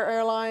Flair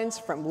Airlines,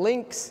 from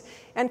Lynx,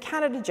 and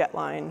Canada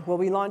Jetline will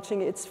be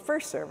launching its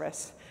first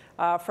service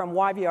from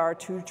YVR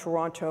to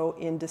Toronto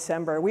in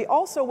December. We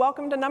also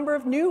welcomed a number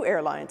of new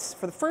airlines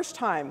for the first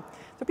time.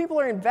 So people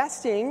are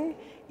investing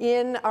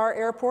in our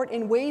airport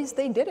in ways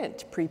they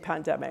didn't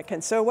pre-pandemic.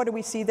 And so what do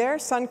we see there?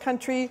 Sun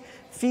Country,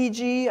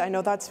 Fiji, I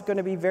know that's going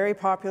to be very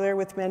popular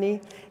with many,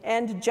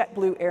 and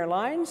JetBlue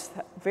Airlines,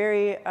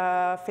 very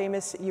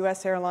famous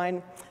US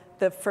airline,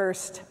 the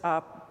first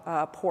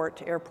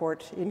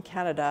airport in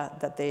Canada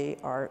that they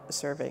are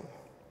serving.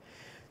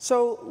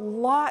 So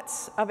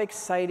lots of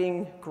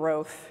exciting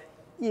growth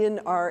in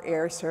our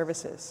air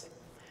services.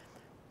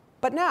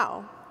 But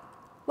now,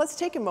 let's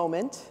take a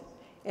moment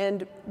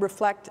and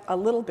reflect a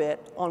little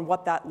bit on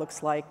what that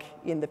looks like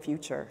in the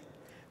future.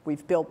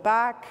 We've built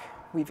back,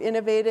 we've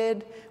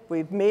innovated,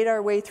 we've made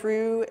our way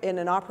through in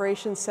an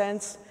operations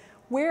sense.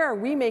 Where are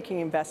we making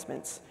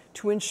investments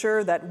to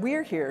ensure that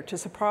we're here to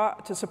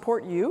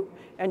support you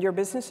and your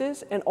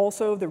businesses, and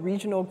also the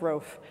regional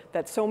growth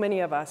that so many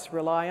of us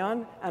rely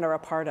on and are a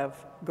part of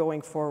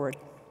going forward?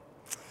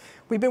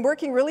 We've been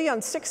working really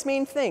on 6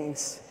 main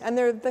things, and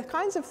they're the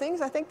kinds of things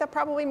I think that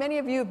probably many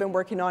of you have been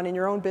working on in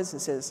your own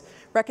businesses.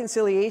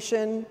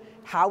 Reconciliation,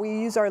 how we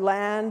use our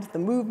land, the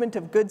movement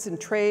of goods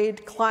and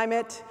trade,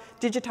 climate,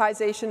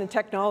 digitization and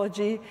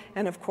technology,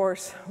 and of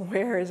course,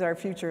 where is our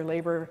future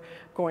labor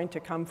going to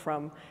come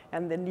from,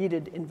 and the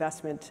needed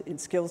investment in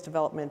skills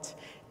development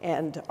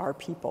and our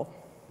people.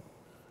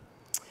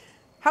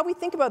 How we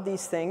think about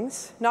these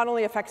things not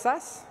only affects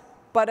us,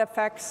 but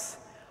affects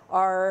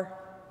our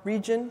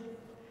region,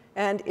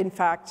 and in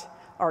fact,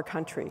 our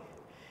country.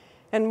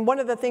 And one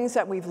of the things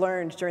that we've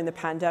learned during the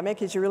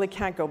pandemic is you really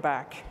can't go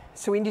back.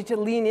 So we need to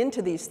lean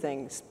into these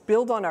things,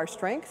 build on our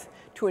strength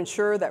to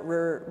ensure that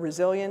we're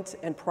resilient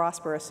and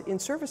prosperous in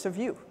service of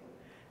you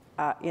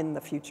in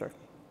the future.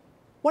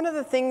 One of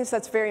the things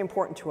that's very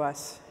important to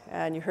us,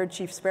 and you heard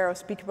Chief Sparrow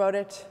speak about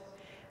it,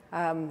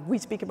 we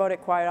speak about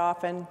it quite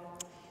often,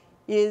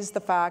 is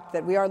the fact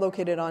that we are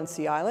located on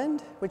Sea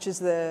Island, which is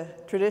the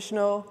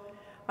traditional,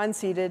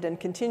 unceded and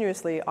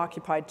continuously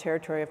occupied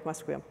territory of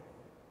Musqueam.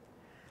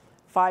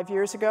 5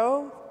 years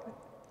ago,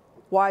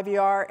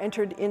 YVR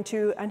entered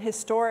into an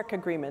historic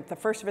agreement, the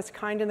first of its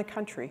kind in the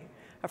country,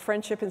 a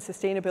friendship and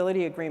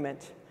sustainability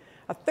agreement,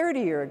 a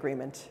 30-year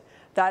agreement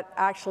that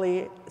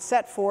actually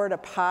set forward a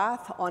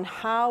path on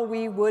how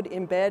we would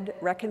embed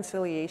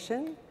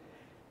reconciliation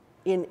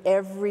in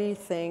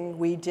everything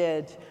we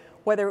did,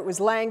 whether it was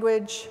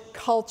language,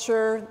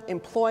 culture,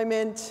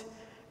 employment,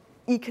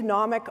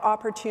 economic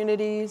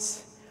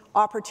opportunities,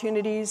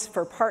 opportunities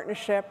for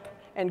partnership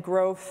and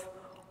growth.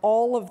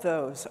 All of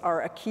those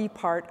are a key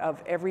part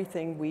of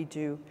everything we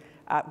do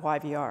at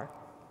YVR.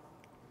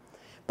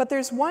 But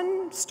there's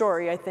one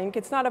story, I think,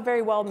 it's not a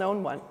very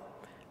well-known one,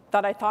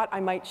 that I thought I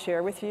might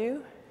share with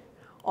you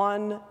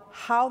on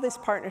how this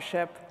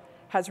partnership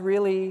has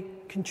really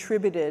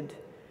contributed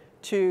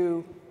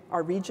to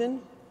our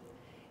region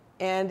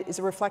and is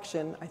a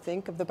reflection, I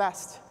think, of the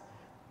best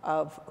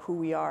of who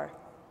we are.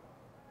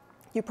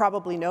 You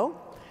probably know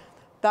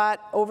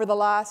that over the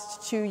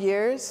last 2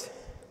 years,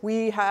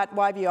 we at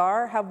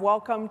YVR have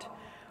welcomed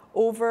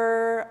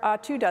over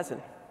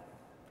 24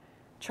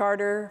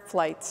 charter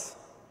flights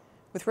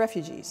with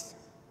refugees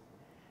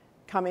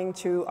coming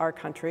to our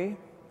country,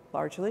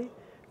 largely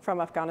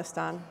from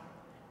Afghanistan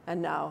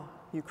and now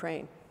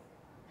Ukraine.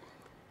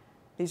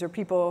 These are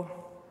people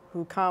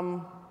who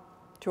come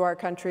to our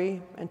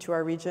country and to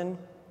our region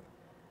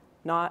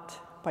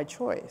not by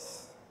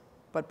choice,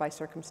 but by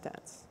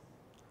circumstance.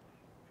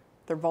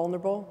 They're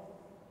vulnerable,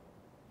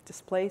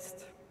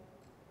 displaced,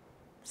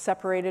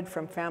 separated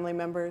from family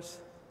members,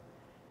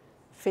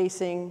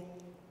 facing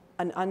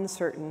an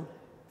uncertain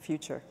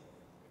future.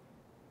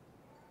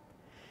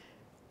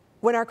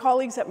 When our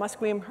colleagues at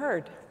Musqueam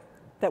heard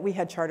that we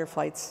had charter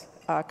flights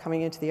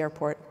coming into the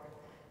airport,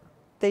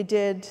 they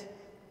did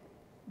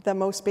the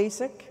most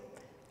basic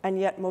and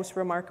yet most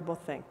remarkable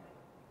thing.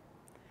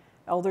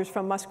 Elders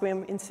from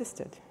Musqueam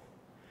insisted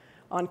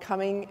on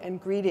coming and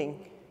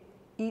greeting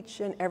each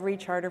and every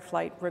charter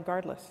flight,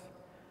 regardless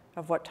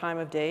of what time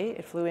of day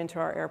it flew into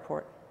our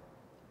airport,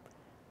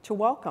 to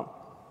welcome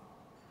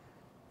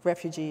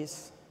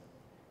refugees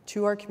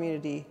to our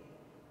community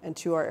and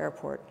to our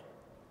airport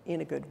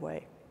in a good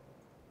way.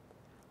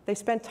 They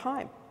spent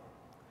time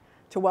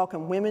to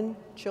welcome women,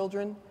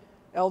 children,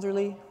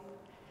 elderly,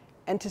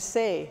 and to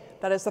say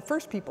that as the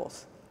first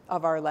peoples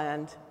of our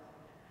land,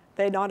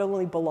 they not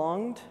only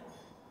belonged,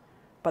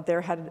 but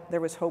there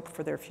was hope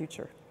for their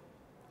future.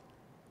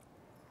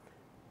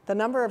 The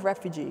number of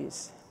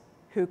refugees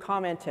who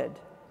commented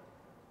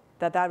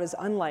that that was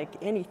unlike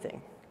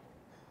anything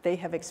they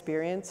have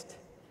experienced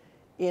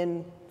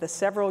in the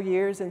several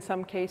years, in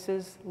some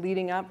cases,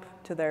 leading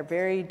up to their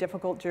very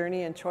difficult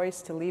journey and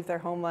choice to leave their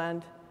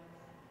homeland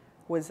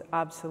was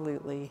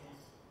absolutely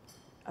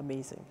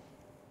amazing.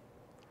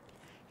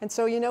 And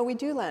so, you know, we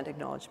do land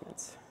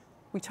acknowledgements.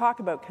 We talk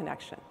about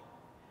connection.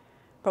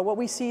 But what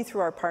we see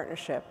through our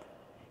partnership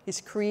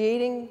is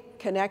creating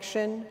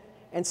connection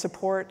and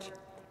support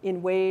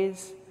in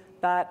ways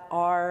that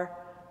are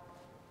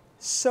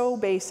so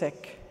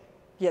basic,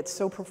 yet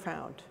so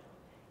profound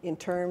in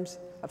terms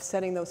of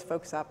setting those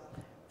folks up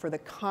for the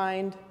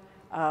kind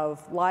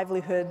of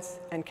livelihoods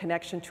and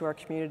connection to our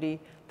community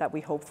that we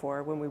hope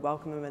for when we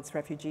welcome them as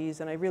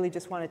refugees. And I really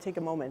just want to take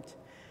a moment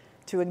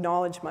to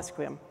acknowledge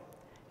Musqueam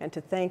and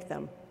to thank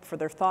them for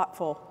their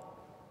thoughtful,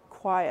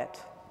 quiet,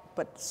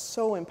 but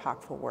so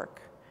impactful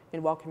work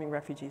in welcoming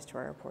refugees to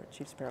our airport.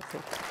 Chief Sparrow,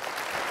 thank you.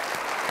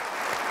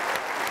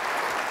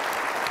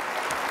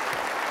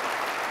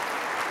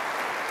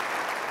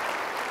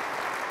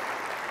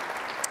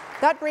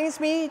 That brings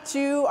me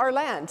to our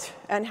land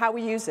and how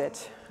we use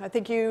it. I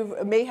think you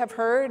may have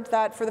heard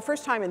that for the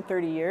first time in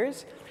 30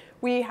 years,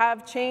 we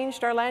have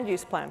changed our land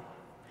use plan.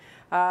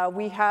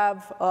 We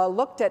have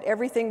looked at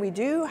everything we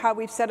do, how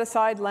we've set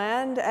aside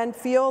land, and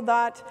feel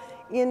that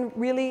in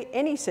really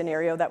any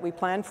scenario that we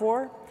plan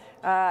for,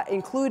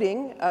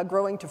 including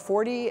growing to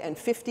 40 and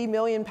 50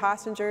 million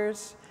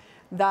passengers,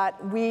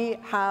 that we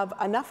have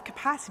enough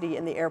capacity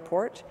in the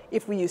airport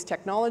if we use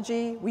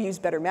technology, we use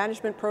better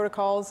management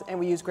protocols, and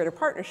we use greater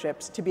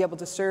partnerships to be able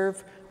to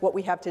serve what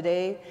we have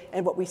today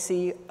and what we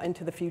see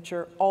into the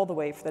future all the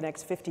way for the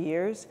next 50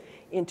 years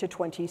into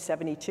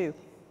 2072.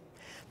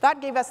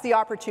 That gave us the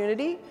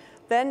opportunity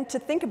then to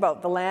think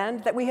about the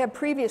land that we had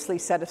previously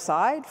set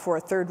aside for a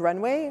third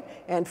runway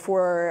and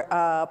for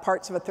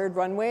parts of a third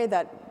runway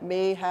that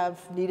may have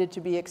needed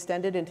to be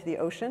extended into the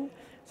ocean,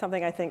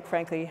 something I think,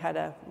 frankly, had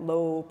a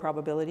low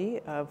probability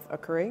of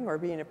occurring or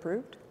being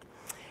approved.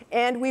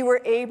 And we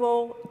were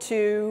able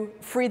to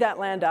free that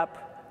land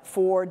up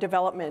for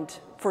development,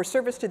 for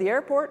service to the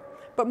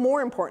airport, but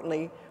more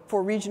importantly,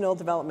 for regional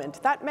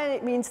development. That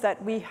means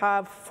that we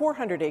have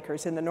 400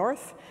 acres in the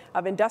north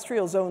of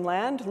industrial zone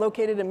land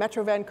located in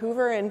Metro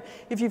Vancouver. And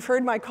if you've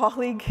heard my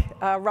colleague,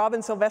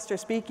 Robin Sylvester,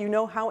 speak, you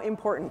know how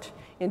important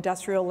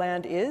industrial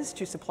land is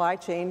to supply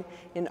chain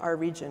in our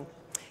region.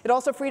 It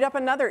also freed up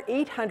another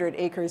 800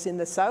 acres in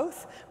the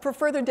south for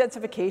further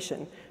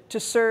densification to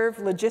serve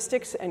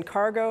logistics and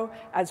cargo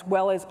as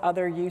well as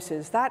other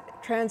uses.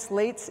 That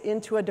translates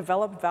into a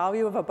developed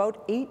value of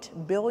about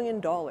 $8 billion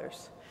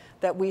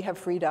that we have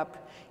freed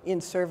up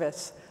in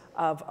service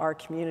of our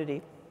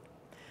community.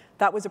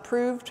 That was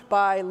approved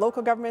by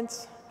local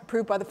governments,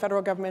 approved by the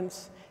federal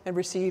governments, and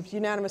received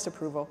unanimous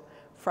approval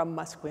from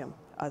Musqueam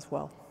as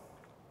well.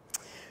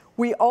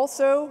 We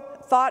also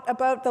thought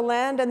about the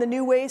land and the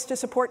new ways to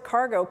support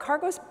cargo.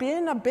 Cargo's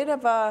been a bit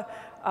of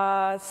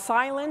a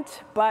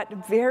silent but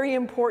very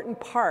important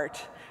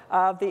part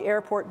of the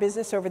airport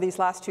business over these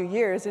last 2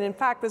 years, and in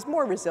fact was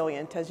more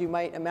resilient, as you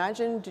might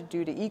imagine,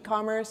 due to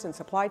e-commerce and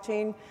supply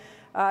chain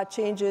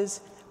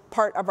changes,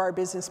 part of our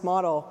business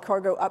model.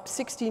 Cargo up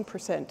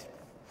 16%.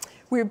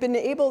 We've been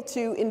able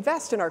to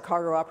invest in our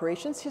cargo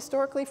operations,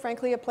 historically,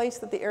 frankly, a place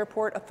that the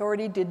Airport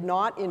Authority did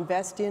not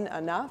invest in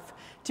enough,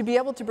 to be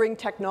able to bring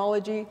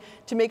technology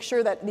to make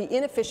sure that the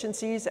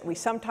inefficiencies that we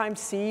sometimes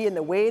see in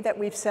the way that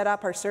we've set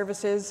up our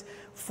services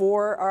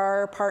for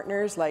our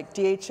partners like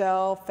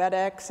DHL,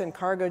 FedEx, and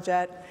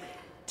Cargojet,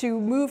 to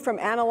move from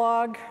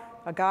analog,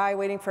 a guy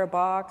waiting for a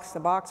box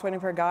waiting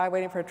for a guy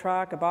waiting for a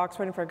truck, a box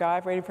waiting for a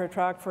guy waiting for a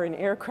truck for an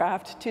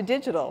aircraft, to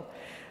digital.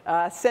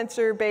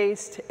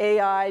 Sensor-based,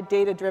 AI,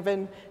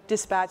 data-driven,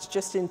 dispatch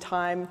just in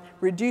time,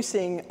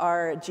 reducing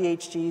our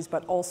GHGs,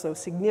 but also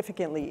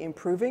significantly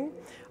improving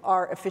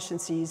our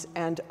efficiencies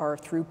and our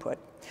throughput.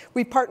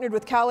 We've partnered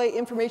with Calais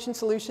Information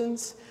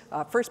Solutions,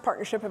 first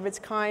partnership of its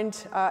kind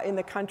in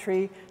the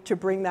country, to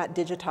bring that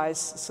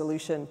digitized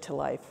solution to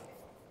life.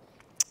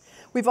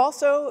 We've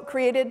also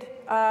created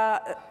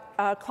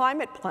a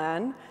climate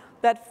plan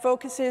that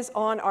focuses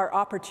on our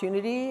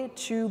opportunity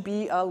to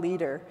be a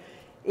leader.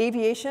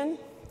 Aviation,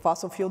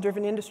 fossil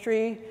fuel-driven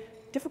industry,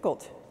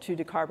 difficult to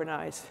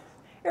decarbonize.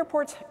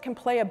 Airports can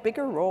play a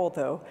bigger role,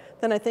 though,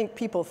 than I think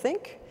people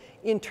think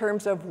in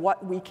terms of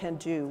what we can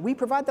do. We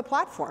provide the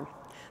platform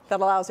that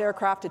allows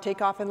aircraft to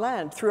take off and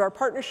land. Through our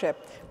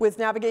partnership with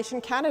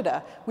Navigation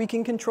Canada, we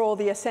can control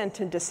the ascent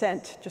and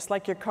descent, just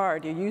like your car.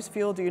 Do you use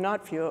fuel, do you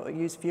not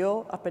use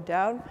fuel, up and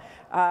down,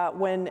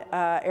 when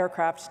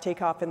aircraft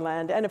take off and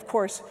land. And of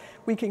course,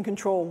 we can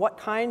control what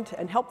kind,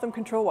 and help them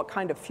control what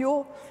kind of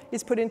fuel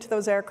is put into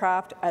those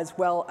aircraft, as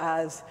well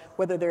as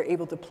whether they're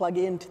able to plug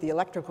into the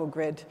electrical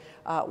grid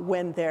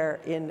when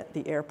they're in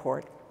the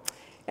airport.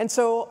 And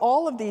so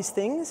all of these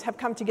things have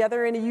come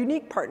together in a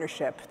unique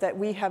partnership that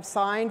we have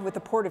signed with the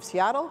Port of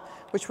Seattle,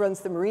 which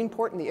runs the marine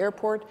port and the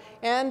airport,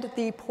 and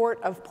the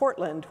Port of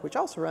Portland, which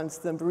also runs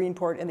the marine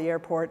port and the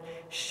airport,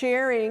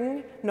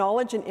 sharing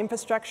knowledge and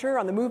infrastructure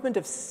on the movement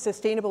of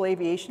sustainable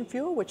aviation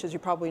fuel, which, as you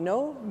probably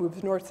know,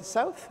 moves north to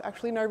south,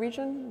 actually, in our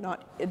region,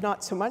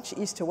 not so much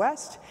east to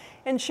west,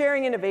 and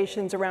sharing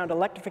innovations around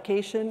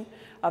electrification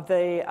of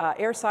the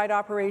airside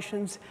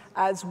operations,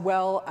 as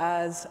well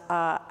as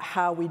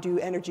how we do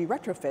energy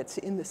retrofits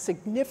in the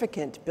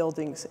significant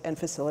buildings and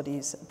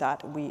facilities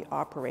that we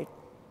operate.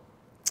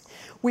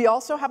 We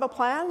also have a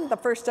plan, the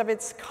first of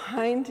its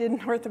kind in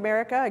North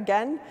America,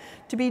 again,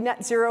 to be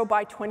net zero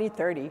by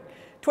 2030.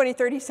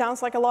 2030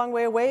 sounds like a long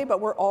way away, but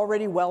we're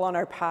already well on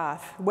our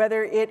path.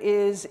 Whether it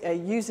is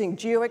using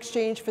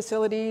geo-exchange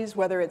facilities,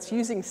 whether it's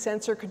using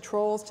sensor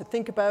controls to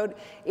think about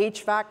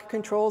HVAC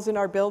controls in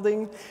our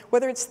building,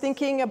 whether it's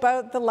thinking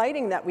about the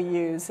lighting that we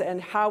use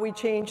and how we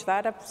change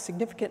that, a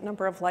significant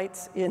number of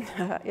lights in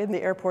the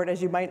airport,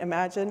 as you might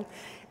imagine,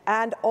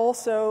 and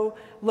also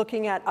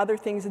looking at other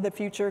things in the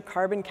future,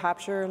 carbon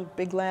capture,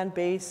 big land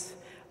base,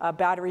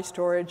 battery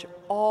storage,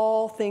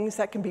 all things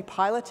that can be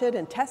piloted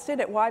and tested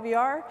at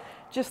YVR,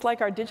 just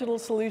like our digital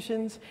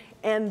solutions,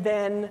 and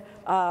then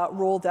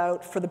rolled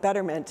out for the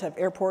betterment of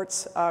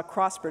airports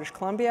across British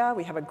Columbia.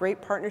 We have a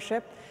great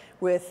partnership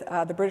with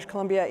the British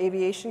Columbia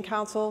Aviation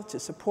Council to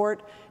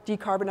support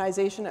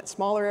decarbonization at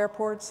smaller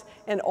airports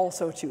and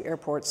also to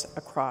airports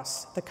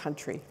across the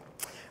country.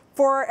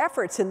 For our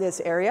efforts in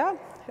this area,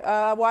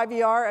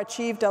 YVR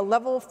achieved a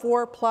level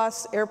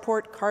 4+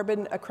 airport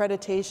carbon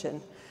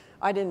accreditation.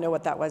 I didn't know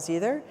what that was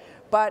either,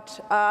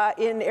 but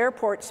in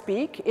airport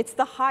speak, it's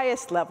the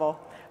highest level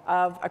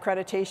of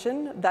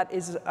accreditation that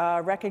is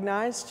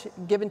recognized,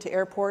 given to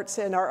airports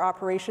and our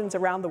operations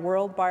around the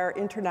world by our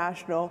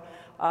international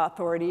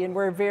authority, and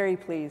we're very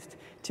pleased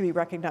to be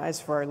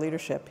recognized for our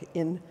leadership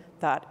in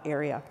that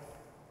area.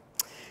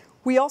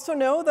 We also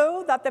know,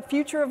 though, that the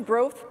future of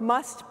growth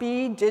must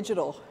be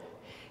digital.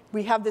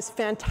 We have this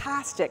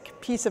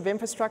fantastic piece of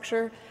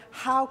infrastructure.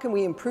 How can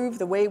we improve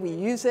the way we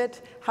use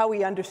it, how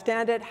we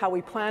understand it, how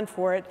we plan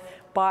for it,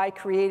 by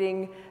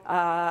creating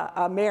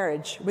a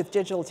marriage with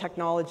digital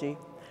technology?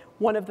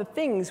 One of the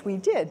things we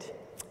did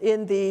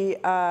in the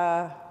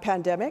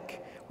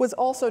pandemic was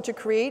also to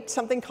create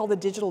something called a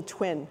digital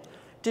twin.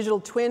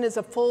 Digital twin is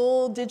a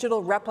full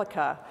digital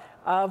replica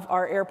of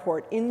our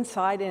airport,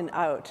 inside and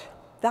out.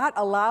 That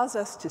allows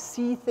us to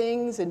see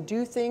things and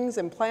do things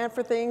and plan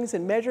for things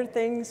and measure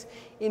things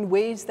in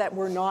ways that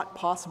were not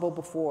possible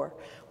before.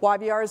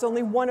 YVR is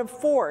only one of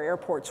 4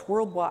 airports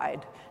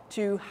worldwide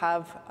to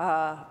have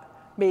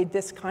made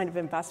this kind of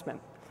investment.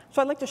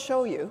 So I'd like to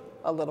show you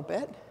a little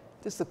bit.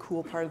 This is the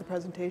cool part of the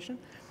presentation.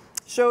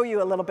 Show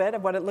you a little bit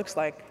of what it looks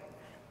like.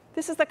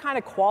 This is the kind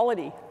of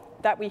quality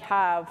that we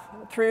have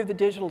through the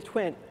digital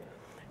twin.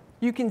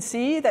 You can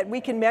see that we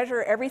can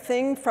measure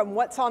everything from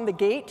what's on the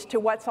gate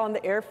to what's on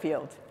the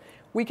airfield.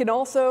 We can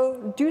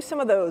also do some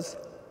of those,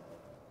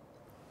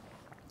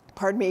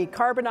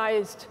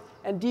 carbonized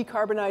and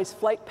decarbonized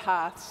flight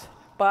paths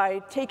by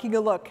taking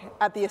a look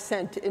at the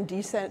ascent and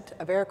descent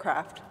of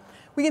aircraft.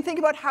 We can think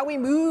about how we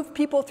move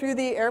people through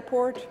the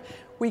airport.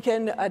 We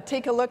can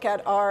take a look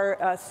at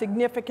our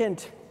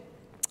significant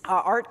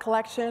art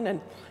collection, and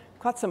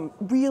got some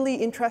really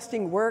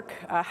interesting work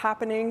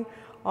happening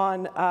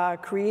on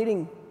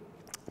creating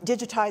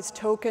digitized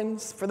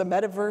tokens for the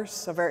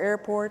metaverse of our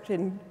airport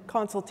in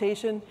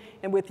consultation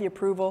and with the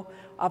approval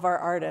of our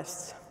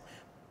artists.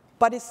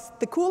 But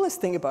the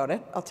coolest thing about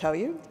it, I'll tell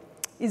you,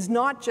 is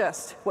not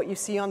just what you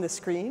see on the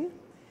screen.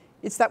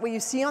 It's that what you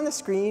see on the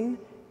screen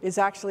is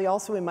actually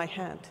also in my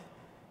hand.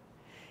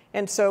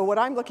 And so what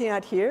I'm looking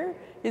at here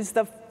is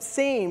the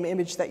same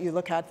image that you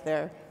look at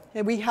there.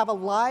 And we have a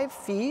live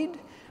feed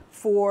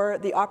for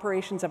the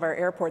operations of our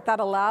airport that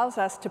allows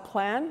us to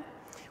plan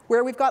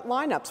where we've got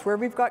lineups, where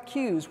we've got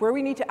queues, where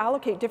we need to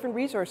allocate different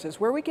resources,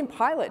 where we can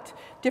pilot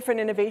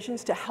different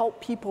innovations to help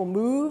people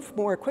move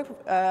more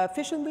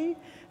efficiently,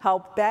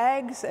 help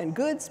bags and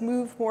goods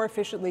move more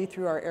efficiently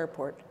through our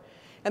airport.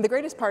 And the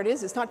greatest part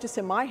is, it's not just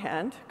in my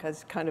hand,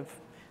 because kind of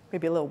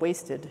maybe a little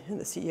wasted in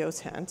the CEO's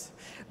hands,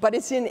 but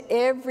it's in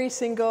every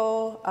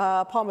single,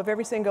 palm of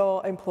every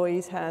single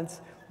employee's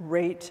hands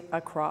right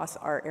across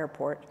our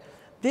airport.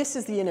 This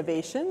is the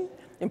innovation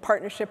in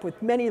partnership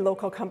with many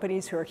local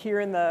companies who are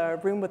here in the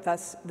room with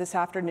us this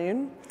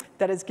afternoon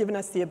that has given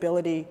us the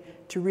ability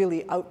to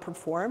really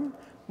outperform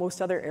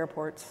most other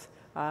airports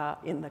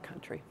in the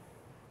country.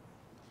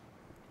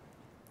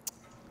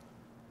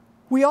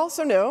 We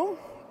also know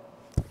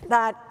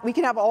that we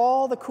can have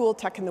all the cool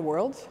tech in the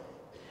world,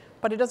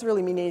 but it doesn't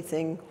really mean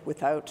anything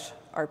without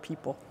our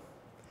people.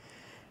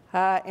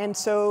 And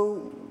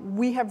so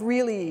we have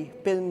really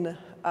been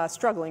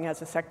struggling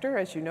as a sector,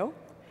 as you know,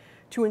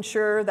 to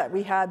ensure that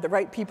we had the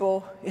right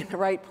people in the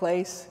right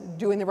place,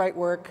 doing the right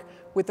work,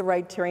 with the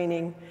right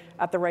training,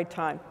 at the right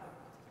time.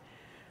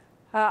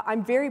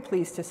 I'm very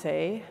pleased to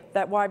say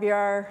that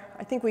YVR,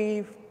 I think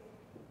we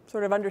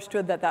sort of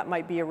understood that that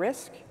might be a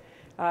risk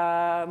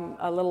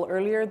a little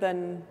earlier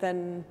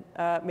than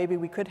maybe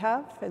we could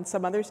have, and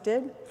some others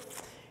did.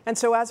 And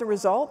so as a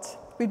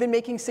result, we've been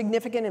making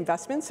significant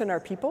investments in our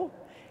people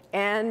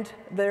and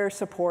their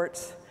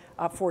support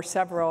for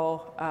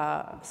several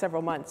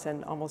months,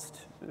 and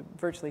almost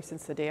virtually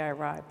since the day I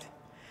arrived.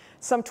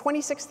 Some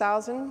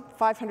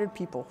 26,500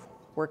 people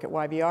work at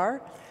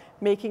YVR,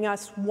 making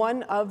us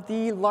one of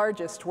the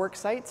largest work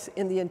sites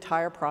in the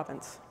entire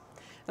province.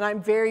 And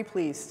I'm very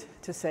pleased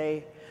to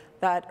say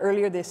that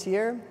earlier this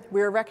year,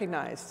 we were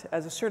recognized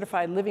as a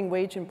certified living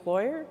wage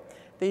employer,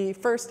 the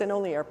first and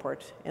only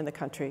airport in the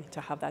country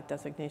to have that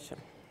designation.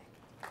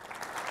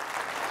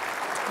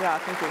 Yeah,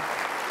 thank you.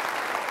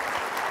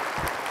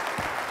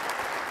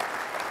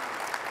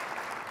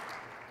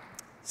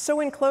 So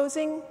in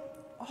closing,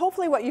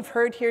 hopefully what you've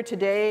heard here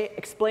today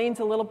explains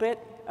a little bit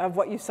of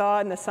what you saw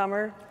in the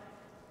summer,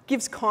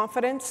 gives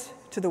confidence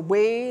to the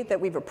way that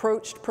we've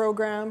approached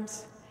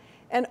programs,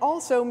 and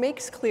also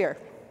makes clear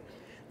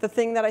the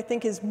thing that I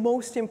think is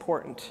most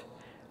important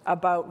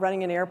about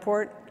running an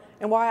airport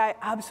and why I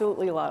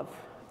absolutely love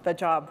the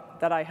job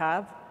that I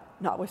have,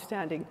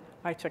 notwithstanding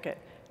I took it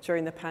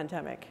during the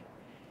pandemic.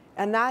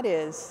 And that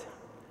is,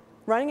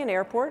 running an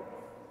airport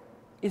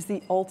is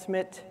the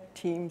ultimate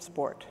team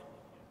sport.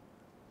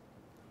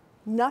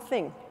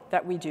 Nothing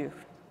that we do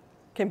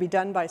can be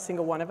done by a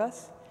single one of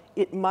us.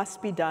 It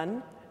must be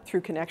done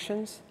through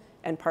connections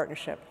and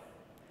partnership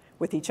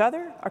with each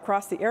other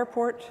across the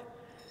airport,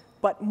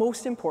 but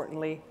most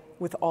importantly,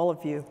 with all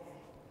of you.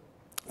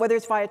 Whether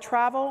it's via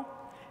travel,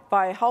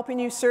 by helping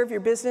you serve your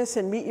business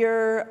and meet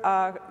your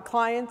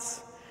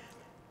clients,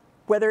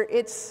 whether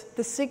it's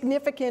the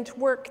significant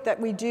work that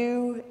we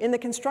do in the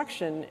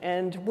construction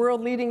and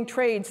world-leading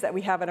trades that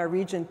we have in our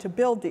region to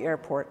build the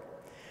airport,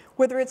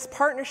 whether it's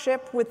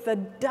partnership with the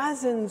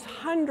dozens,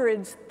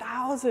 hundreds,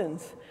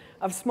 thousands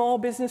of small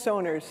business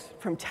owners,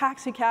 from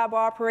taxi cab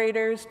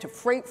operators to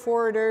freight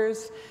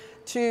forwarders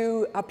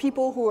to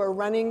people who are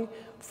running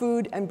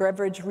food and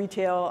beverage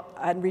retail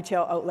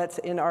outlets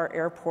in our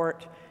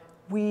airport,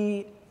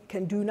 we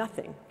can do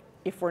nothing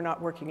if we're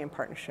not working in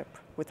partnership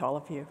with all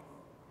of you.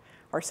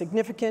 Our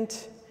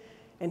significant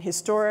and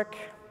historic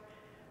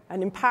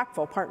and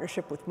impactful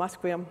partnership with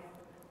Musqueam,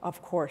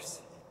 of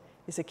course,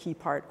 is a key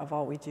part of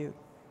all we do.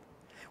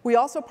 We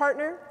also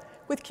partner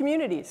with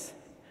communities,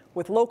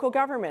 with local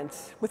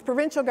governments, with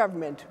provincial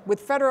government, with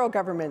federal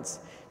governments,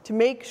 to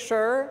make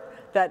sure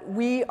that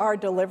we are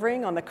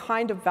delivering on the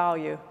kind of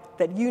value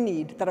that you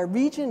need, that our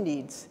region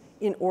needs,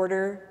 in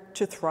order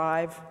to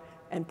thrive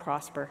and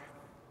prosper.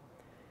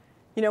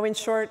 You know, in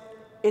short,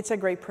 it's a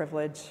great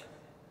privilege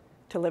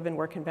to live and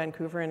work in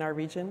Vancouver in our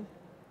region.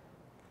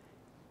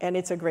 And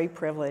it's a great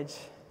privilege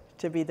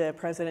to be the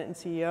president and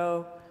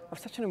CEO of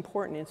such an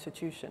important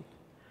institution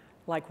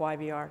like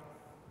YVR.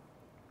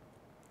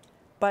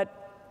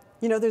 But,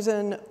 you know, there's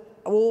an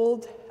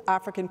old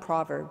African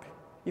proverb,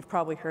 you've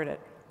probably heard it.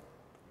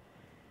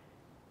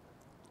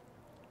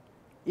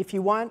 If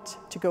you want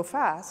to go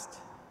fast,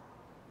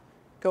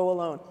 go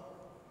alone.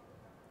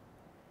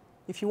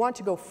 If you want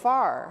to go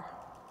far,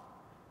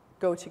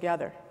 go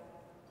together.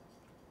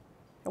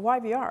 At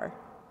YVR,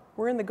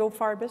 we're in the go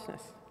far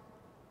business.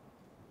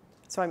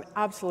 So I'm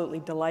absolutely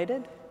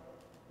delighted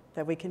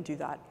that we can do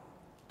that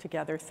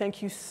together.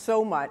 Thank you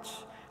so much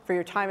for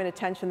your time and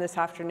attention this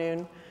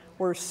afternoon.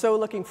 We're so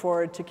looking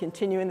forward to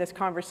continuing this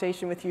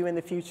conversation with you in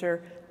the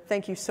future.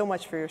 Thank you so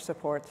much for your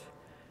support.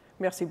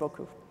 Merci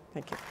beaucoup.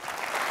 Thank you.